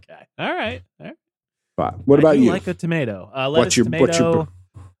 Okay. All right. But what about I do you? like a tomato. Lettuce, What's your tomato,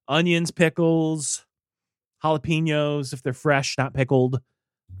 onions, pickles, jalapenos if they're fresh, not pickled.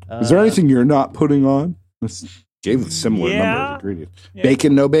 Is there anything you're not putting on? Let's gave a similar number Yeah. of ingredients. Yeah.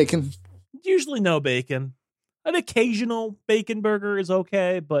 Bacon, no bacon? Usually no bacon. An occasional bacon burger is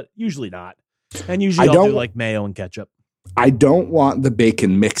okay, but usually not. And usually I'll do like mayo and ketchup. I don't want the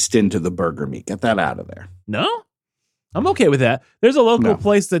bacon mixed into the burger meat. Get that out of there. No? I'm okay with that. There's a local No.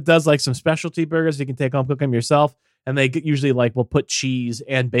 place that does like some specialty burgers. You can take home, cook them yourself. And they usually will put cheese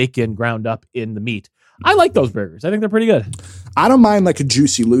and bacon ground up in the meat. I like those burgers. I think they're pretty good. I don't mind like a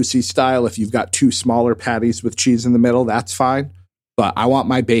Juicy Lucy style. If you've got two smaller patties with cheese in the middle, that's fine. But I want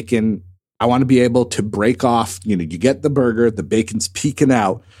my bacon. I want to be able to break off. You get the burger, the bacon's peeking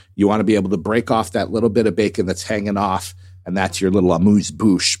out. You want to be able to break off that little bit of bacon that's hanging off, and that's your little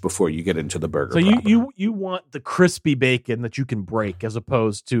amuse-bouche before you get into the burger. So proper. you want the crispy bacon that you can break as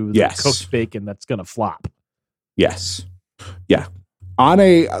opposed to the Yes. cooked bacon that's going to flop. Yes. Yeah. On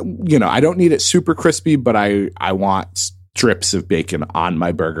a, I don't need it super crispy, but I want strips of bacon on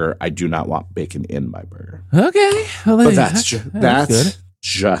my burger. I do not want bacon in my burger. Okay. Well, But that's good.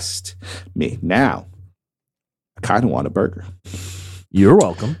 just me. Now, I kind of want a burger. You're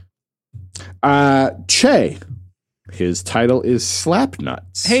welcome. Che, his title is Slap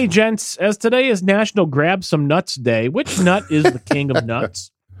Nuts. Hey, gents, as today is National Grab Some Nuts Day, which nut is the king of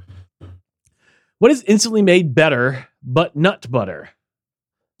nuts? What is instantly made better but nut butter?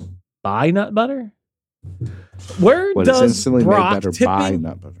 Buy nut butter? Where What is does instantly made Brock better by tipping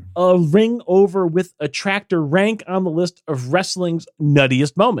nut butter? a ring over with a tractor rank on the list of wrestling's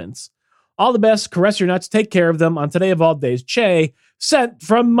nuttiest moments? All the best. Caress your nuts. Take care of them. On today of all days, Che, sent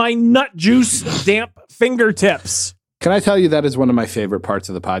from my nut juice damp fingertips. Can I tell you that is one of my favorite parts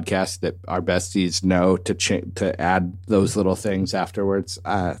of the podcast, that our besties know to add those little things afterwards?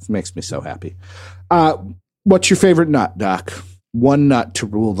 It makes me so happy. What's your favorite nut, Doc? One nut to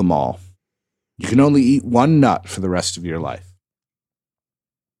rule them all. You can only eat one nut for the rest of your life.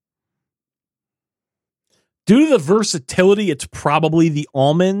 Due to the versatility, it's probably the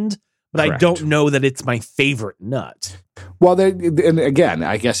almond, but Correct. I don't know that it's my favorite nut. Well, and again,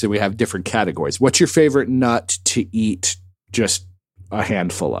 I guess that we have different categories. What's your favorite nut to eat just a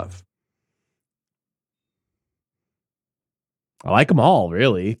handful of? I like them all,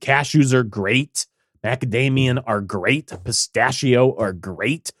 really. Cashews are great. Macadamia are great. Pistachio are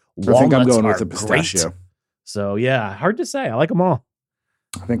great. I think I'm Walnuts going are with a pistachio. great. So, yeah, hard to say. I like them all.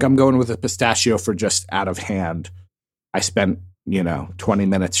 I think I'm going with a pistachio for just out of hand. I spent, 20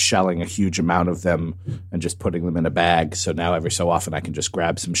 minutes shelling a huge amount of them and just putting them in a bag. So now every so often I can just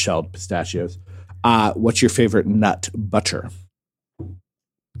grab some shelled pistachios. What's your favorite nut butter?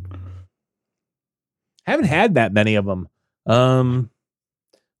 Haven't had that many of them.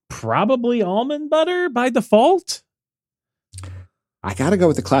 probably almond butter by default. I got to go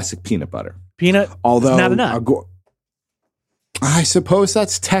with the classic peanut butter. Peanut, although not a nut. I suppose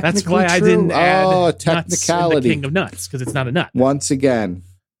that's technically That's why true. I didn't add nuts in technicality. the king of nuts, because it's not a nut. Once again,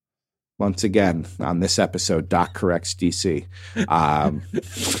 on this episode, Doc corrects DC.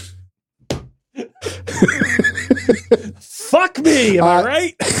 Fuck me, am I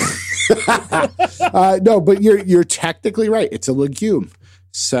right? No, but you're technically right. It's a legume.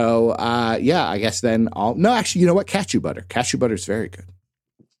 So yeah, I guess then actually, you know what? Cashew butter. Cashew butter is very good.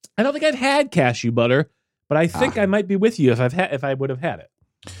 I don't think I've had cashew butter, but I think I might be with you if I would have had it.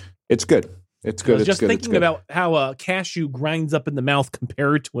 It's good. It's good. I was just good. thinking about how a cashew grinds up in the mouth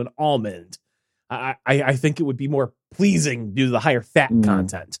compared to an almond. I think it would be more pleasing due to the higher fat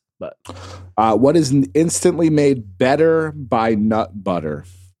content. But what is instantly made better by nut butter?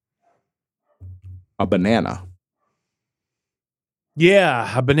 A banana.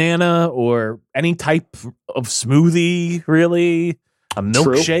 Yeah, a banana or any type of smoothie, really. A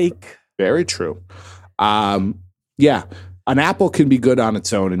milkshake. True. Very true. Yeah, an apple can be good on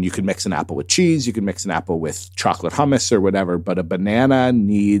its own, and you can mix an apple with cheese. You can mix an apple with chocolate hummus or whatever, but a banana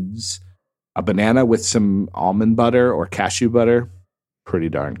needs a banana with some almond butter or cashew butter. Pretty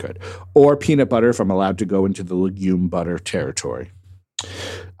darn good. Or peanut butter, if I'm allowed to go into the legume butter territory.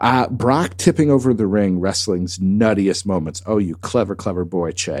 Brock tipping over the ring, wrestling's nuttiest moments. Oh, you clever, clever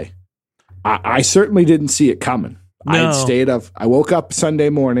boy, Che. I certainly didn't see it coming. No. I woke up Sunday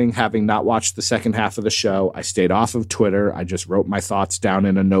morning having not watched the second half of the show. I stayed off of Twitter. I just wrote my thoughts down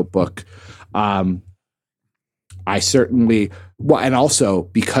in a notebook. I certainly, and also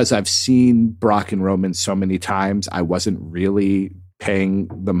because I've seen Brock and Roman so many times, I wasn't really paying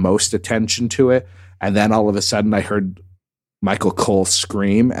the most attention to it. And then all of a sudden I heard Michael Cole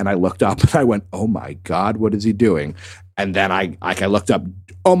scream, and I looked up and I went, oh my God, what is he doing? And then I looked up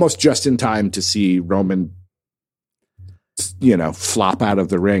almost just in time to see Roman, flop out of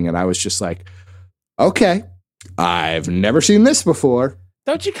the ring. And I was just like, okay, I've never seen this before.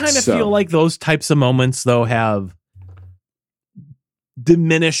 Don't you kind of feel like those types of moments, though, have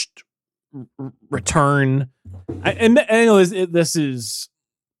diminished return? And I know this is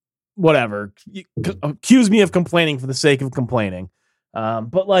whatever. Accuse me of complaining for the sake of complaining.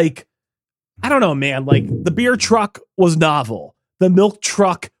 But like, I don't know, man. Like, the beer truck was novel. The milk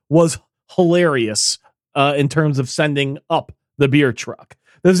truck was hilarious in terms of sending up the beer truck.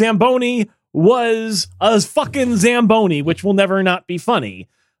 The Zamboni was a fucking Zamboni, which will never not be funny.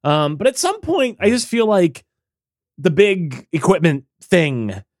 But at some point, I just feel like the big equipment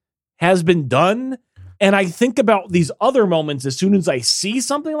thing has been done. And I think about these other moments as soon as I see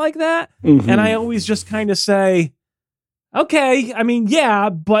something like that. Mm-hmm. And I always just kind of say, okay, I mean,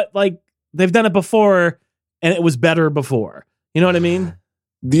 yeah, but like they've done it before and it was better before. You know what I mean?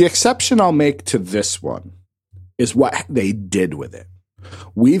 The exception I'll make to this one is what they did with it.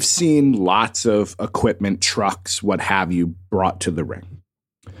 We've seen lots of equipment, trucks, what have you, brought to the ring.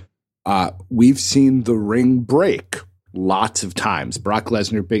 We've seen the ring break lots of times. Brock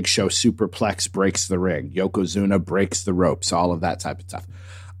Lesnar, Big Show, Superplex breaks the ring. Yokozuna breaks the ropes, all of that type of stuff.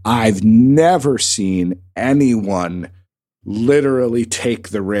 I've never seen anyone literally take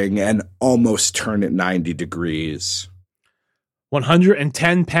the ring and almost turn it 90 degrees.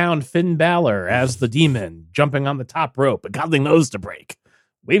 110-pound Finn Balor as the Demon, jumping on the top rope, a godly nose to break.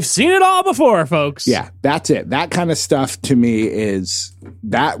 We've seen it all before, folks. Yeah, that's it. That kind of stuff to me is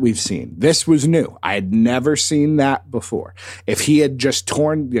that we've seen. This was new. I had never seen that before. If he had just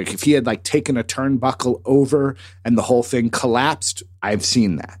if he had like taken a turnbuckle over and the whole thing collapsed, I've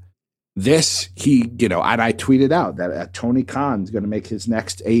seen that. This, and I tweeted out that Tony Khan's going to make his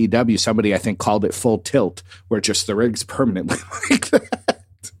next AEW. Somebody, I think, called it Full Tilt, where just the rig's permanently like that.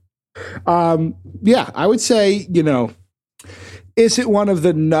 Yeah, I would say, is it one of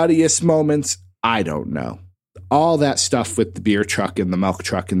the nuttiest moments? I don't know. All that stuff with the beer truck and the milk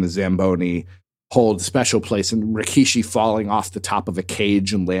truck and the Zamboni hold a special place, and Rikishi falling off the top of a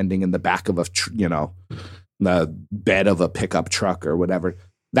cage and landing in the back of the bed of a pickup truck or whatever.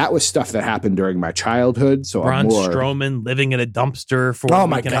 That was stuff that happened during my childhood. So Braun Strowman living in a dumpster for oh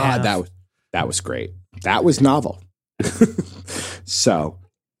my God, that was great. That was novel. So,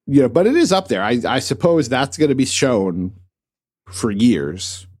 but it is up there. I suppose that's going to be shown for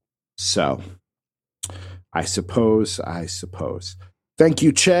years. So I suppose. Thank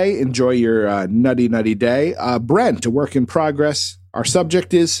you, Che. Enjoy your nutty day. Brent, a work in progress. Our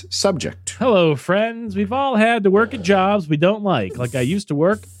subject is subject. Hello, friends. We've all had to work at jobs we don't like I used to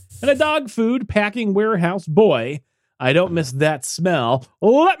work in a dog food packing warehouse. Boy, I don't miss that smell.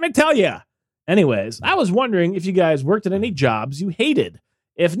 Let me tell you. Anyways, I was wondering if you guys worked at any jobs you hated.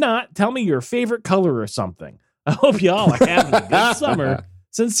 If not, tell me your favorite color or something. I hope you all are having a good summer.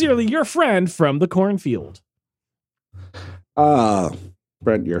 Sincerely, your friend from the cornfield.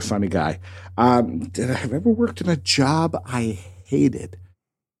 Brent, you're a funny guy. Did I have ever worked in a job I hated?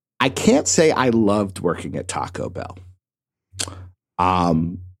 I can't say I loved working at Taco Bell.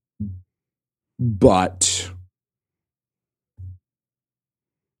 But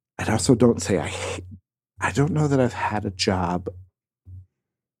I also don't say I don't know that I've had a job.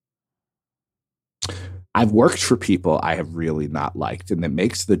 I've worked for people I have really not liked, and it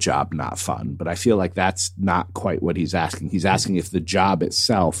makes the job not fun. But I feel like that's not quite what he's asking. He's asking if the job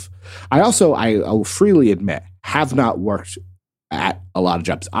itself. I'll freely admit, have not worked at a lot of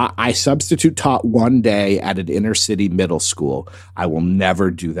jobs. I substitute taught one day at an inner city middle school. I will never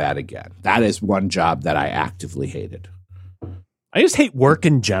do that again. That is one job that I actively hated. I just hate work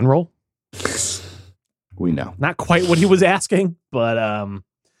in general. We know. Not quite what he was asking, but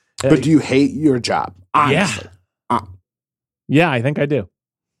do you hate your job? Honestly. Yeah, I think I do.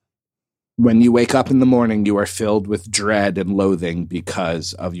 When you wake up in the morning, you are filled with dread and loathing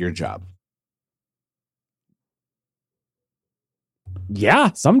because of your job.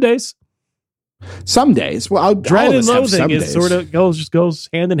 Yeah, some days. Some days. Well, dread and loathing is sort of goes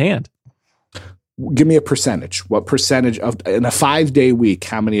hand in hand. Give me a percentage. What percentage of in a 5-day week,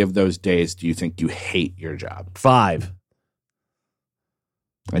 how many of those days do you think you hate your job? 5.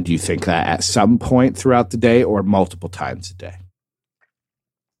 And do you think that at some point throughout the day or multiple times a day?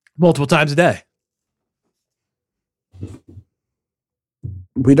 Multiple times a day.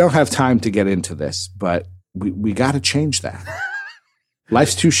 We don't have time to get into this, but we got to change that.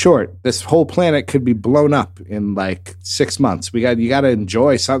 Life's too short. This whole planet could be blown up in like 6 months. You got to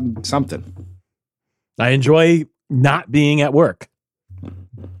enjoy something. I enjoy not being at work.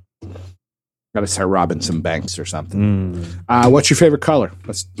 Got to start robbing some banks or something. What's your favorite color?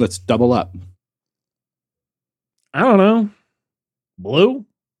 Let's double up. I don't know. Blue?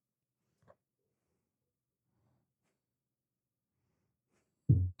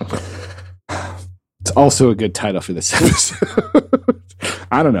 It's also a good title for this episode.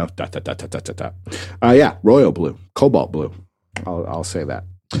 I don't know. ... Yeah, royal blue, cobalt blue. I'll say that.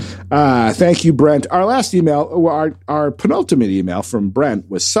 Thank you, Brent. Our last email, our penultimate email from Brent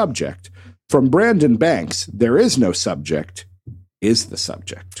was subject. From Brandon Banks, there is no subject, is the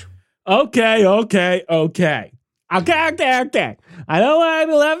subject. Okay. I don't want to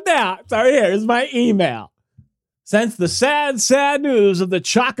be left out. So here's my email. Since the sad news of the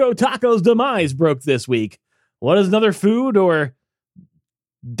Choco Taco's demise broke this week, what is another food or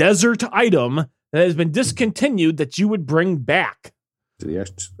desert item that has been discontinued that you would bring back?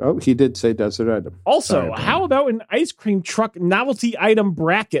 He did say desert item. Also, Sorry, how about an ice cream truck novelty item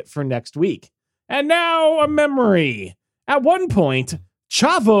bracket for next week? And now a memory. At one point,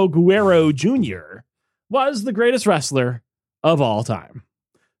 Chavo Guerrero Jr. was the greatest wrestler of all time.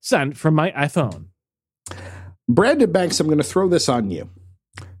 Sent from my iPhone. Brandon Banks, I'm going to throw this on you.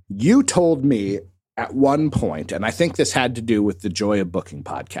 You told me at one point, and I think this had to do with the Joy of Booking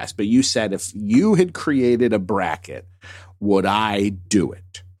podcast, but you said if you had created a bracket, would I do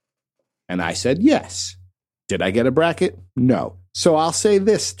it? And I said, yes. Did I get a bracket? No. So I'll say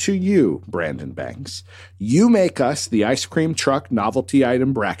this to you, Brandon Banks. You make us the ice cream truck novelty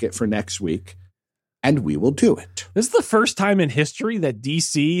item bracket for next week, and we will do it. This is the first time in history that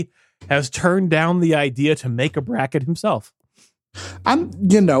DC has turned down the idea to make a bracket himself.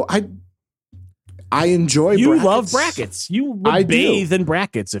 I enjoy you brackets. Love brackets. You would bathe in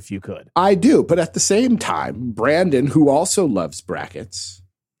brackets if you could. I do, but at the same time, Brandon, who also loves brackets,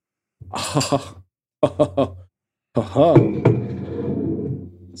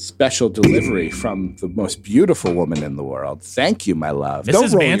 special delivery from the most beautiful woman in the world. Thank you, my love.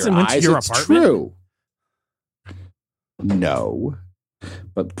 Mrs. Manson went to your apartment? True. No,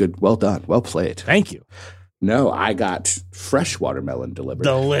 but good. Well done. Well played. Thank you. No, I got fresh watermelon delivered.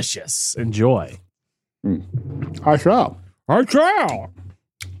 Delicious. Enjoy. I shall. But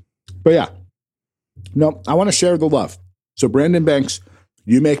yeah, no, I want to share the love. So Brandon Banks,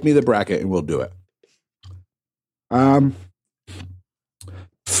 you make me the bracket and we'll do it.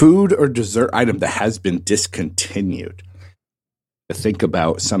 Food or dessert item that has been discontinued. To think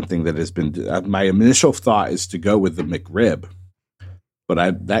about something that has been, my initial thought is to go with the McRib,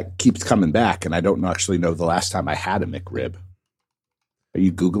 but that keeps coming back, and I don't actually know the last time I had a McRib. Are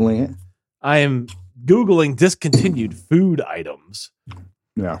you Googling it? I am Googling discontinued food items.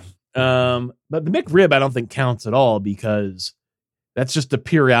 Yeah. But the McRib I don't think counts at all because that's just a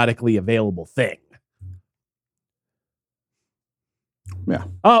periodically available thing. Yeah.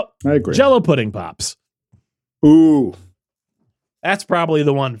 Oh, I agree. Jell-O pudding pops. Ooh. That's probably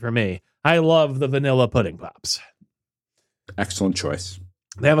the one for me. I love the vanilla pudding pops. Excellent choice.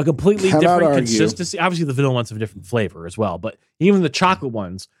 They have a completely Cannot different argue. consistency. Obviously, the vanilla ones have a different flavor as well, but even the chocolate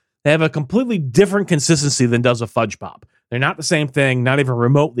ones, they have a completely different consistency than does a fudge pop. They're not the same thing, not even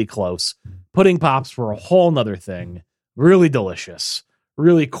remotely close. Pudding pops were a whole nother thing. Really delicious.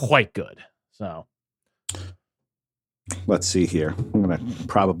 Really quite good. So, let's see here. I'm going to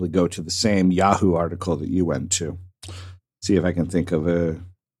probably go to the same Yahoo article that you went to. See if I can think of a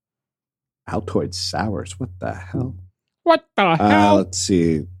Altoid Sours. What the hell? what the hell? Let's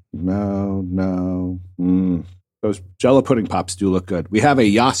see. No. Those Jello pudding pops do look good. We have a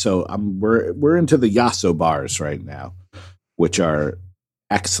Yasso. We're into the Yasso bars right now, which are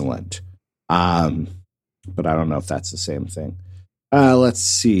excellent. But I don't know if that's the same thing. Let's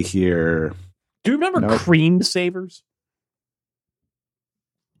see here. Do you remember Nope. cream savers?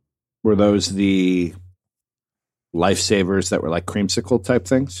 Were those the lifesavers that were like creamsicle type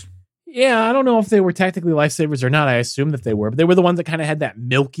things? Yeah, I don't know if they were technically lifesavers or not. I assume that they were, but they were the ones that kind of had that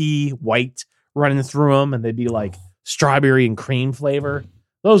milky white running through them, and they'd be like strawberry and cream flavor.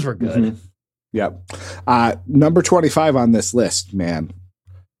 Those were good. Mhm. Yep. Number 25 on this list, man.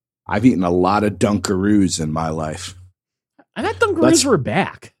 I've eaten a lot of Dunkaroos in my life. I thought Dunkaroos Let's- were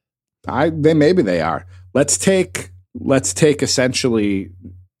back. Maybe they are. Let's take essentially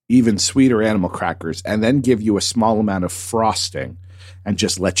even sweeter animal crackers and then give you a small amount of frosting and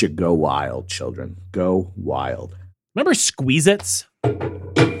just let you go wild, children. Go wild. Remember Squeeze-Its?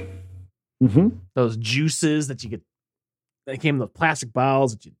 Mm-hmm. Those juices that you could, they came in the plastic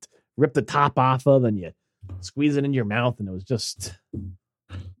bottles that you rip the top off of and you squeeze it in your mouth, and it was just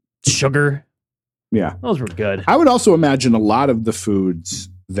sugar. Yeah. Those were good. I would also imagine a lot of the foods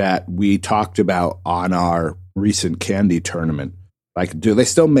that we talked about on our recent candy tournament. Like, do they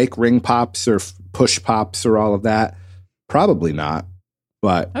still make ring pops or push pops or all of that? Probably not.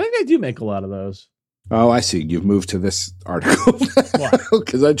 But, I think they do make a lot of those. oh, I see. You've moved to this article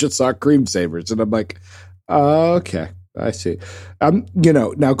because I just saw cream savers and I'm like, oh, okay, I see.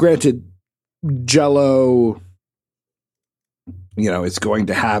 Now granted, Jell-O, is going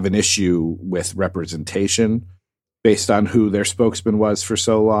to have an issue with representation based on who their spokesman was for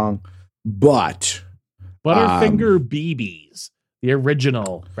so long. But Butterfinger BBs, the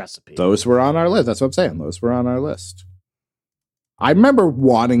original recipe. those were on our list. That's what I'm saying. Those were on our list. I remember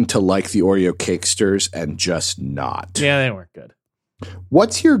wanting to like the Oreo Cakesters and just not. Yeah, they weren't good.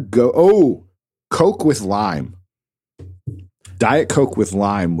 What's your go? Oh, Coke with lime. Diet Coke with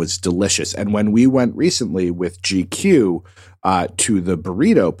lime was delicious. And when we went recently with GQ to the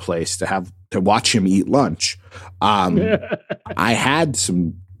burrito place to watch him eat lunch, I had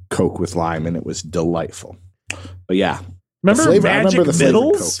some Coke with lime and it was delightful. But yeah, Remember I Magic remember the flavored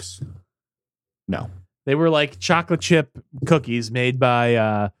Middles? Cokes. No. They were like chocolate chip cookies made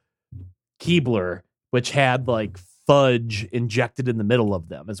by Keebler, which had like fudge injected in the middle of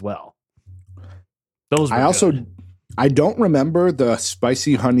them as well. Those were good. I don't remember the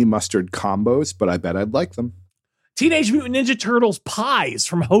spicy honey mustard combos, but I bet I'd like them. Teenage Mutant Ninja Turtles pies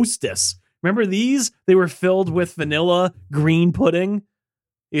from Hostess. Remember these? They were filled with vanilla green pudding.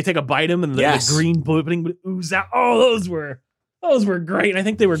 You take a bite of them and Yes. the green pudding would ooze out. Oh, those were great. And I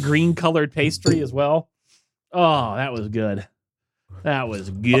think they were green colored pastry as well. Oh, that was good. That was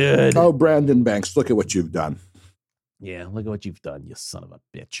good. Oh, Brandon Banks, look at what you've done. Yeah, look at what you've done, you son of a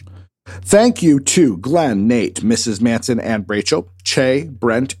bitch. Thank you to Glenn, Nate, Mrs. Manson, and Rachel, Che,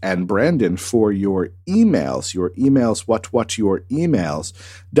 Brent, and Brandon for your emails. Your emails, what your emails.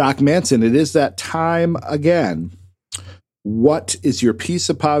 Doc Manson, it is that time again. What is your piece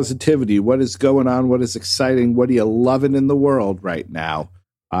of positivity? What is going on? What is exciting? What are you loving in the world right now?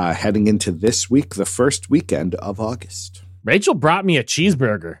 Heading into this week, the first weekend of August. Rachel brought me a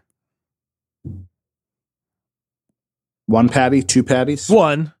cheeseburger. 1 patty, 2 patties?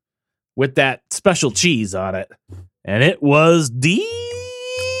 One with that special cheese on it. And it was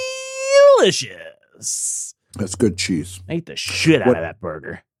delicious. That's good cheese. I ate the shit out of that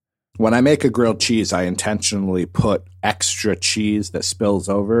burger. When I make a grilled cheese, I intentionally put extra cheese that spills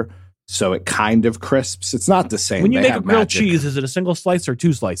over so it kind of crisps. It's not the same. When you They make a have grilled magic. cheese, is it a single slice or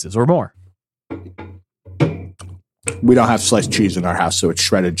 2 slices or more? We don't have sliced cheese in our house, so it's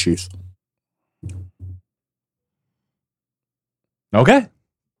shredded cheese. Okay.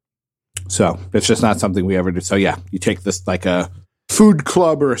 So it's just not something we ever do. So yeah, you take this like a Food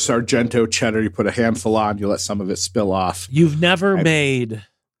Club or a Sargento cheddar, you put a handful on, you let some of it spill off. You've never made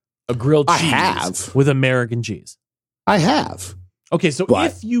a grilled I cheese have. with American cheese. I have Okay, so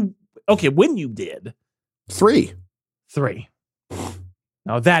But- when you did 3. 3.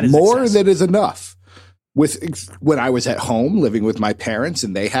 Now that is More excessive. than is enough. when I was at home living with my parents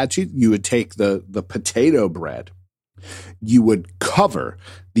and they had cheese, you would take the potato bread. You would cover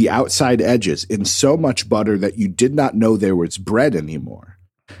the outside edges in so much butter that you did not know there was bread anymore.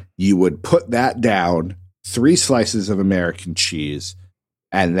 You would put that down, 3 slices of American cheese,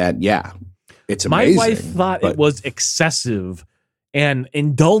 and then, it's amazing. My wife thought it was excessive and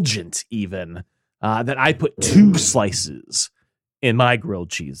indulgent even that I put 2 slices in my grilled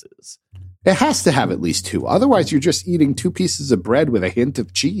cheeses. It has to have at least 2. Otherwise, you're just eating 2 pieces of bread with a hint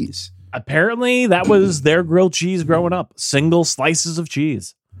of cheese. Apparently, that was their grilled cheese growing up. Single slices of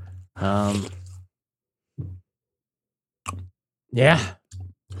cheese. Yeah.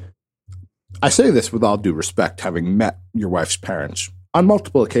 I say this with all due respect, having met your wife's parents on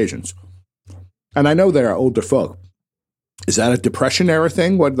multiple occasions. And I know they're older folk. Is that a Depression era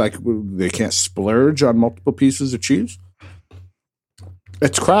thing? What, like, they can't splurge on multiple pieces of cheese?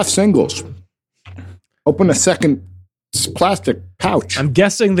 It's Kraft Singles. Open a second plastic pouch. I'm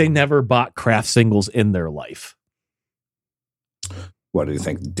guessing they never bought Kraft Singles in their life. What do you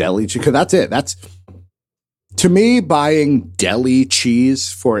think? Deli cheese? Because that's it. That's, to me, buying deli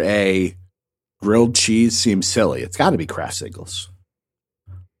cheese for a grilled cheese seems silly. It's got to be Kraft Singles.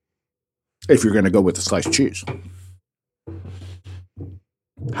 If you're going to go with the sliced cheese.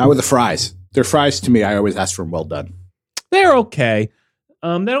 How are the fries? Their fries, to me, I always ask for them well done. They're okay. They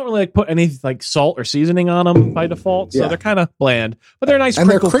don't really put any salt or seasoning on them by default, so they're kind of bland. But they're nice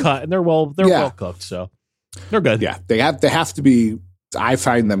crinkle cut, and they're well cooked, so they're good. Yeah, they have to be. I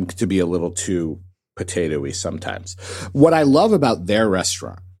find them to be a little too potatoey sometimes. What I love about their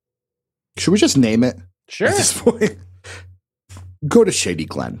restaurant, should we just name it? Sure. At this point, go to Shady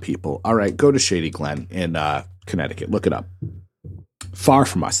Glen, people. All right, go to Shady Glen in Connecticut. Look it up. Far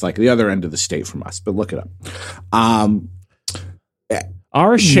from us, like the other end of the state from us, but look it up.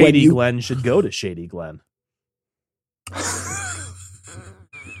 Our Shady Glen should go to Shady Glen.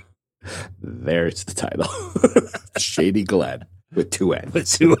 There's the title. Shady Glen with 2 N's. With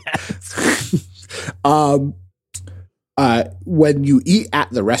 2 N's. When you eat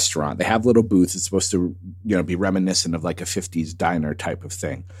at the restaurant, they have little booths. It's supposed to, be reminiscent of like a 50s diner type of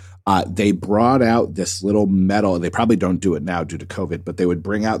thing. They brought out this little metal. They probably don't do it now due to COVID, but they would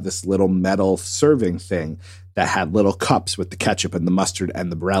bring out this little metal serving thing that had little cups with the ketchup and the mustard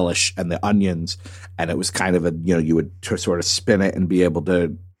and the relish and the onions. And it was kind of you would sort of spin it and be able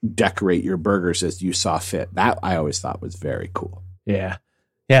to decorate your burgers as you saw fit. That I always thought was very cool. Yeah.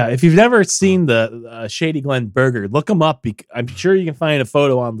 Yeah. If you've never seen the Shady Glen burger, look them up. I'm sure you can find a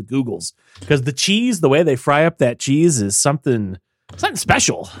photo on the Googles, because the cheese, the way they fry up that cheese is something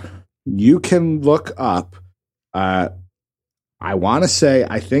special. You can look up, I want to say,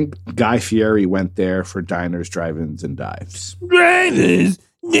 I think Guy Fieri went there for diners, drive-ins, and dives. Drive-ins,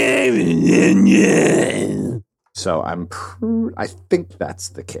 and so I think that's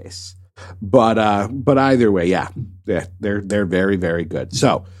the case. But either way, they're very, very good.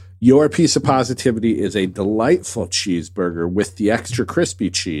 So your piece of positivity is a delightful cheeseburger with the extra crispy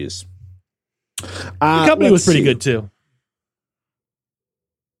cheese. The company was pretty good too.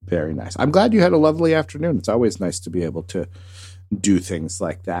 Very nice. I'm glad you had a lovely afternoon. It's always nice to be able to do things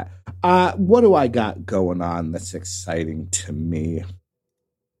like that. What do I got going on that's exciting to me?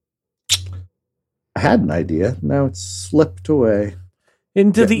 I had an idea. Now it's slipped away.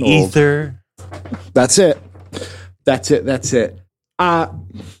 Into the ether. That's it. Well,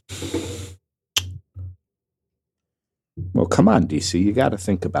 come on, DC. You got to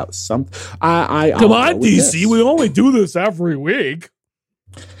think about something. Come on, DC. This. We only do this every week.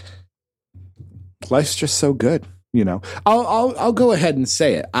 Life's just so good, I'll go ahead and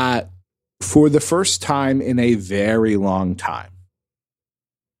say it. For the first time in a very long time,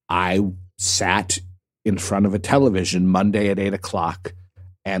 I sat in front of a television Monday at 8:00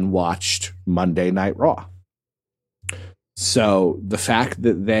 and watched Monday Night Raw. So the fact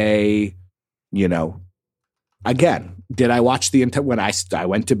that they, again, did I watch the entire, when I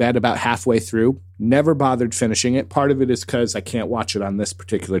went to bed about halfway through, never bothered finishing it. Part of it is because I can't watch it on this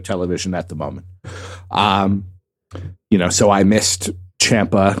particular television at the moment. So I missed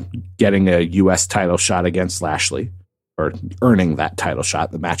Ciampa getting a U.S. title shot against Lashley, or earning that title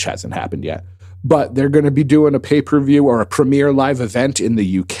shot. The match hasn't happened yet. But they're going to be doing a pay-per-view or a premiere live event in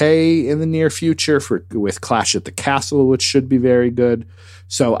the UK in the near future with Clash at the Castle, which should be very good.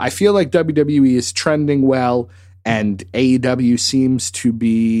 So I feel like WWE is trending well, and AEW seems to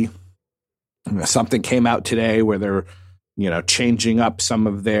be, something came out today where they're, changing up some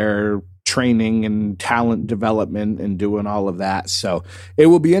of their training and talent development and doing all of that. So it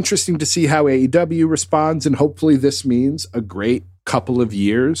will be interesting to see how AEW responds, and hopefully this means a great couple of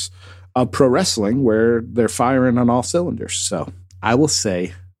years of pro wrestling where they're firing on all cylinders. So I will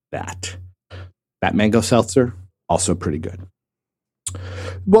say that. That mango seltzer, also pretty good.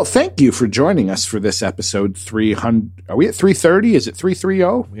 Well, thank you for joining us for this episode 300. Are we at 330? Is it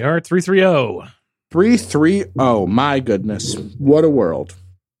 330? We are at 330. 330. My goodness. What a world.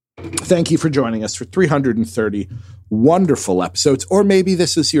 Thank you for joining us for 330 wonderful episodes. Or maybe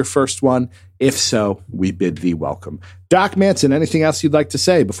this is your first one. If so, we bid thee welcome. Doc Manson, anything else you'd like to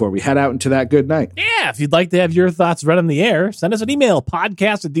say before we head out into that good night? Yeah, if you'd like to have your thoughts read on the air, send us an email,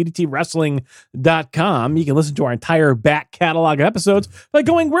 podcast@ddtwrestling.com. You can listen to our entire back catalog of episodes by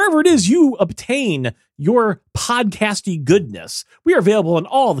going wherever it is you obtain your podcasty goodness. We are available in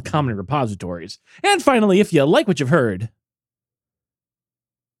all the common repositories. And finally, if you like what you've heard,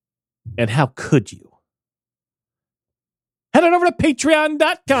 and how could you? Head on over to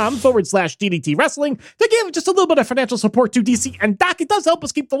patreon.com/DDT Wrestling to give just a little bit of financial support to DC and Doc. It does help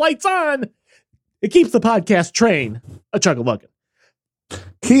us keep the lights on. It keeps the podcast train a chug-a-luggin'.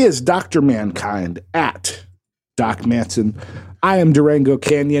 He is Dr. Mankind at Doc Manson. I am Durango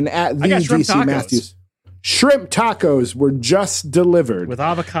Canyon at the DC Matthews. Shrimp tacos were just delivered with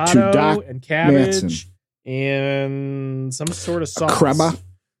avocado and cabbage Manson. And some sort of sauce. A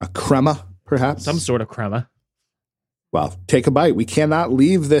crema, perhaps? Some sort of crema. Well, take a bite. We cannot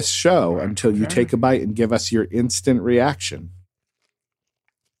leave this show until you take a bite and give us your instant reaction.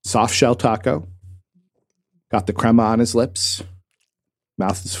 Soft shell taco. Got the crema on his lips.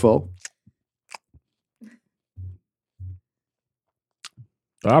 Mouth is full.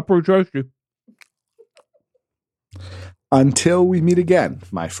 Tasty. Until we meet again,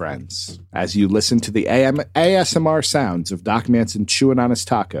 my friends, as you listen to the ASMR sounds of Doc Manson chewing on his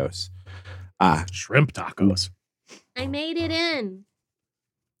tacos. Shrimp tacos. I made it in.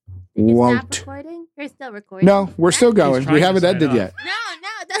 Did you stop recording? You're still recording? No, we're still going. We haven't ended yet. No,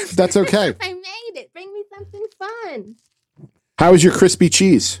 that's okay. I made it. Bring me something fun. How is your crispy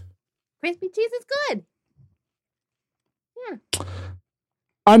cheese? Crispy cheese is good. Yeah.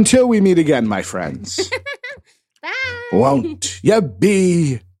 Until we meet again, my friends. Bye. Won't you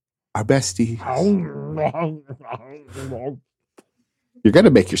be our bestie? You're going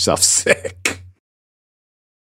to make yourself sick.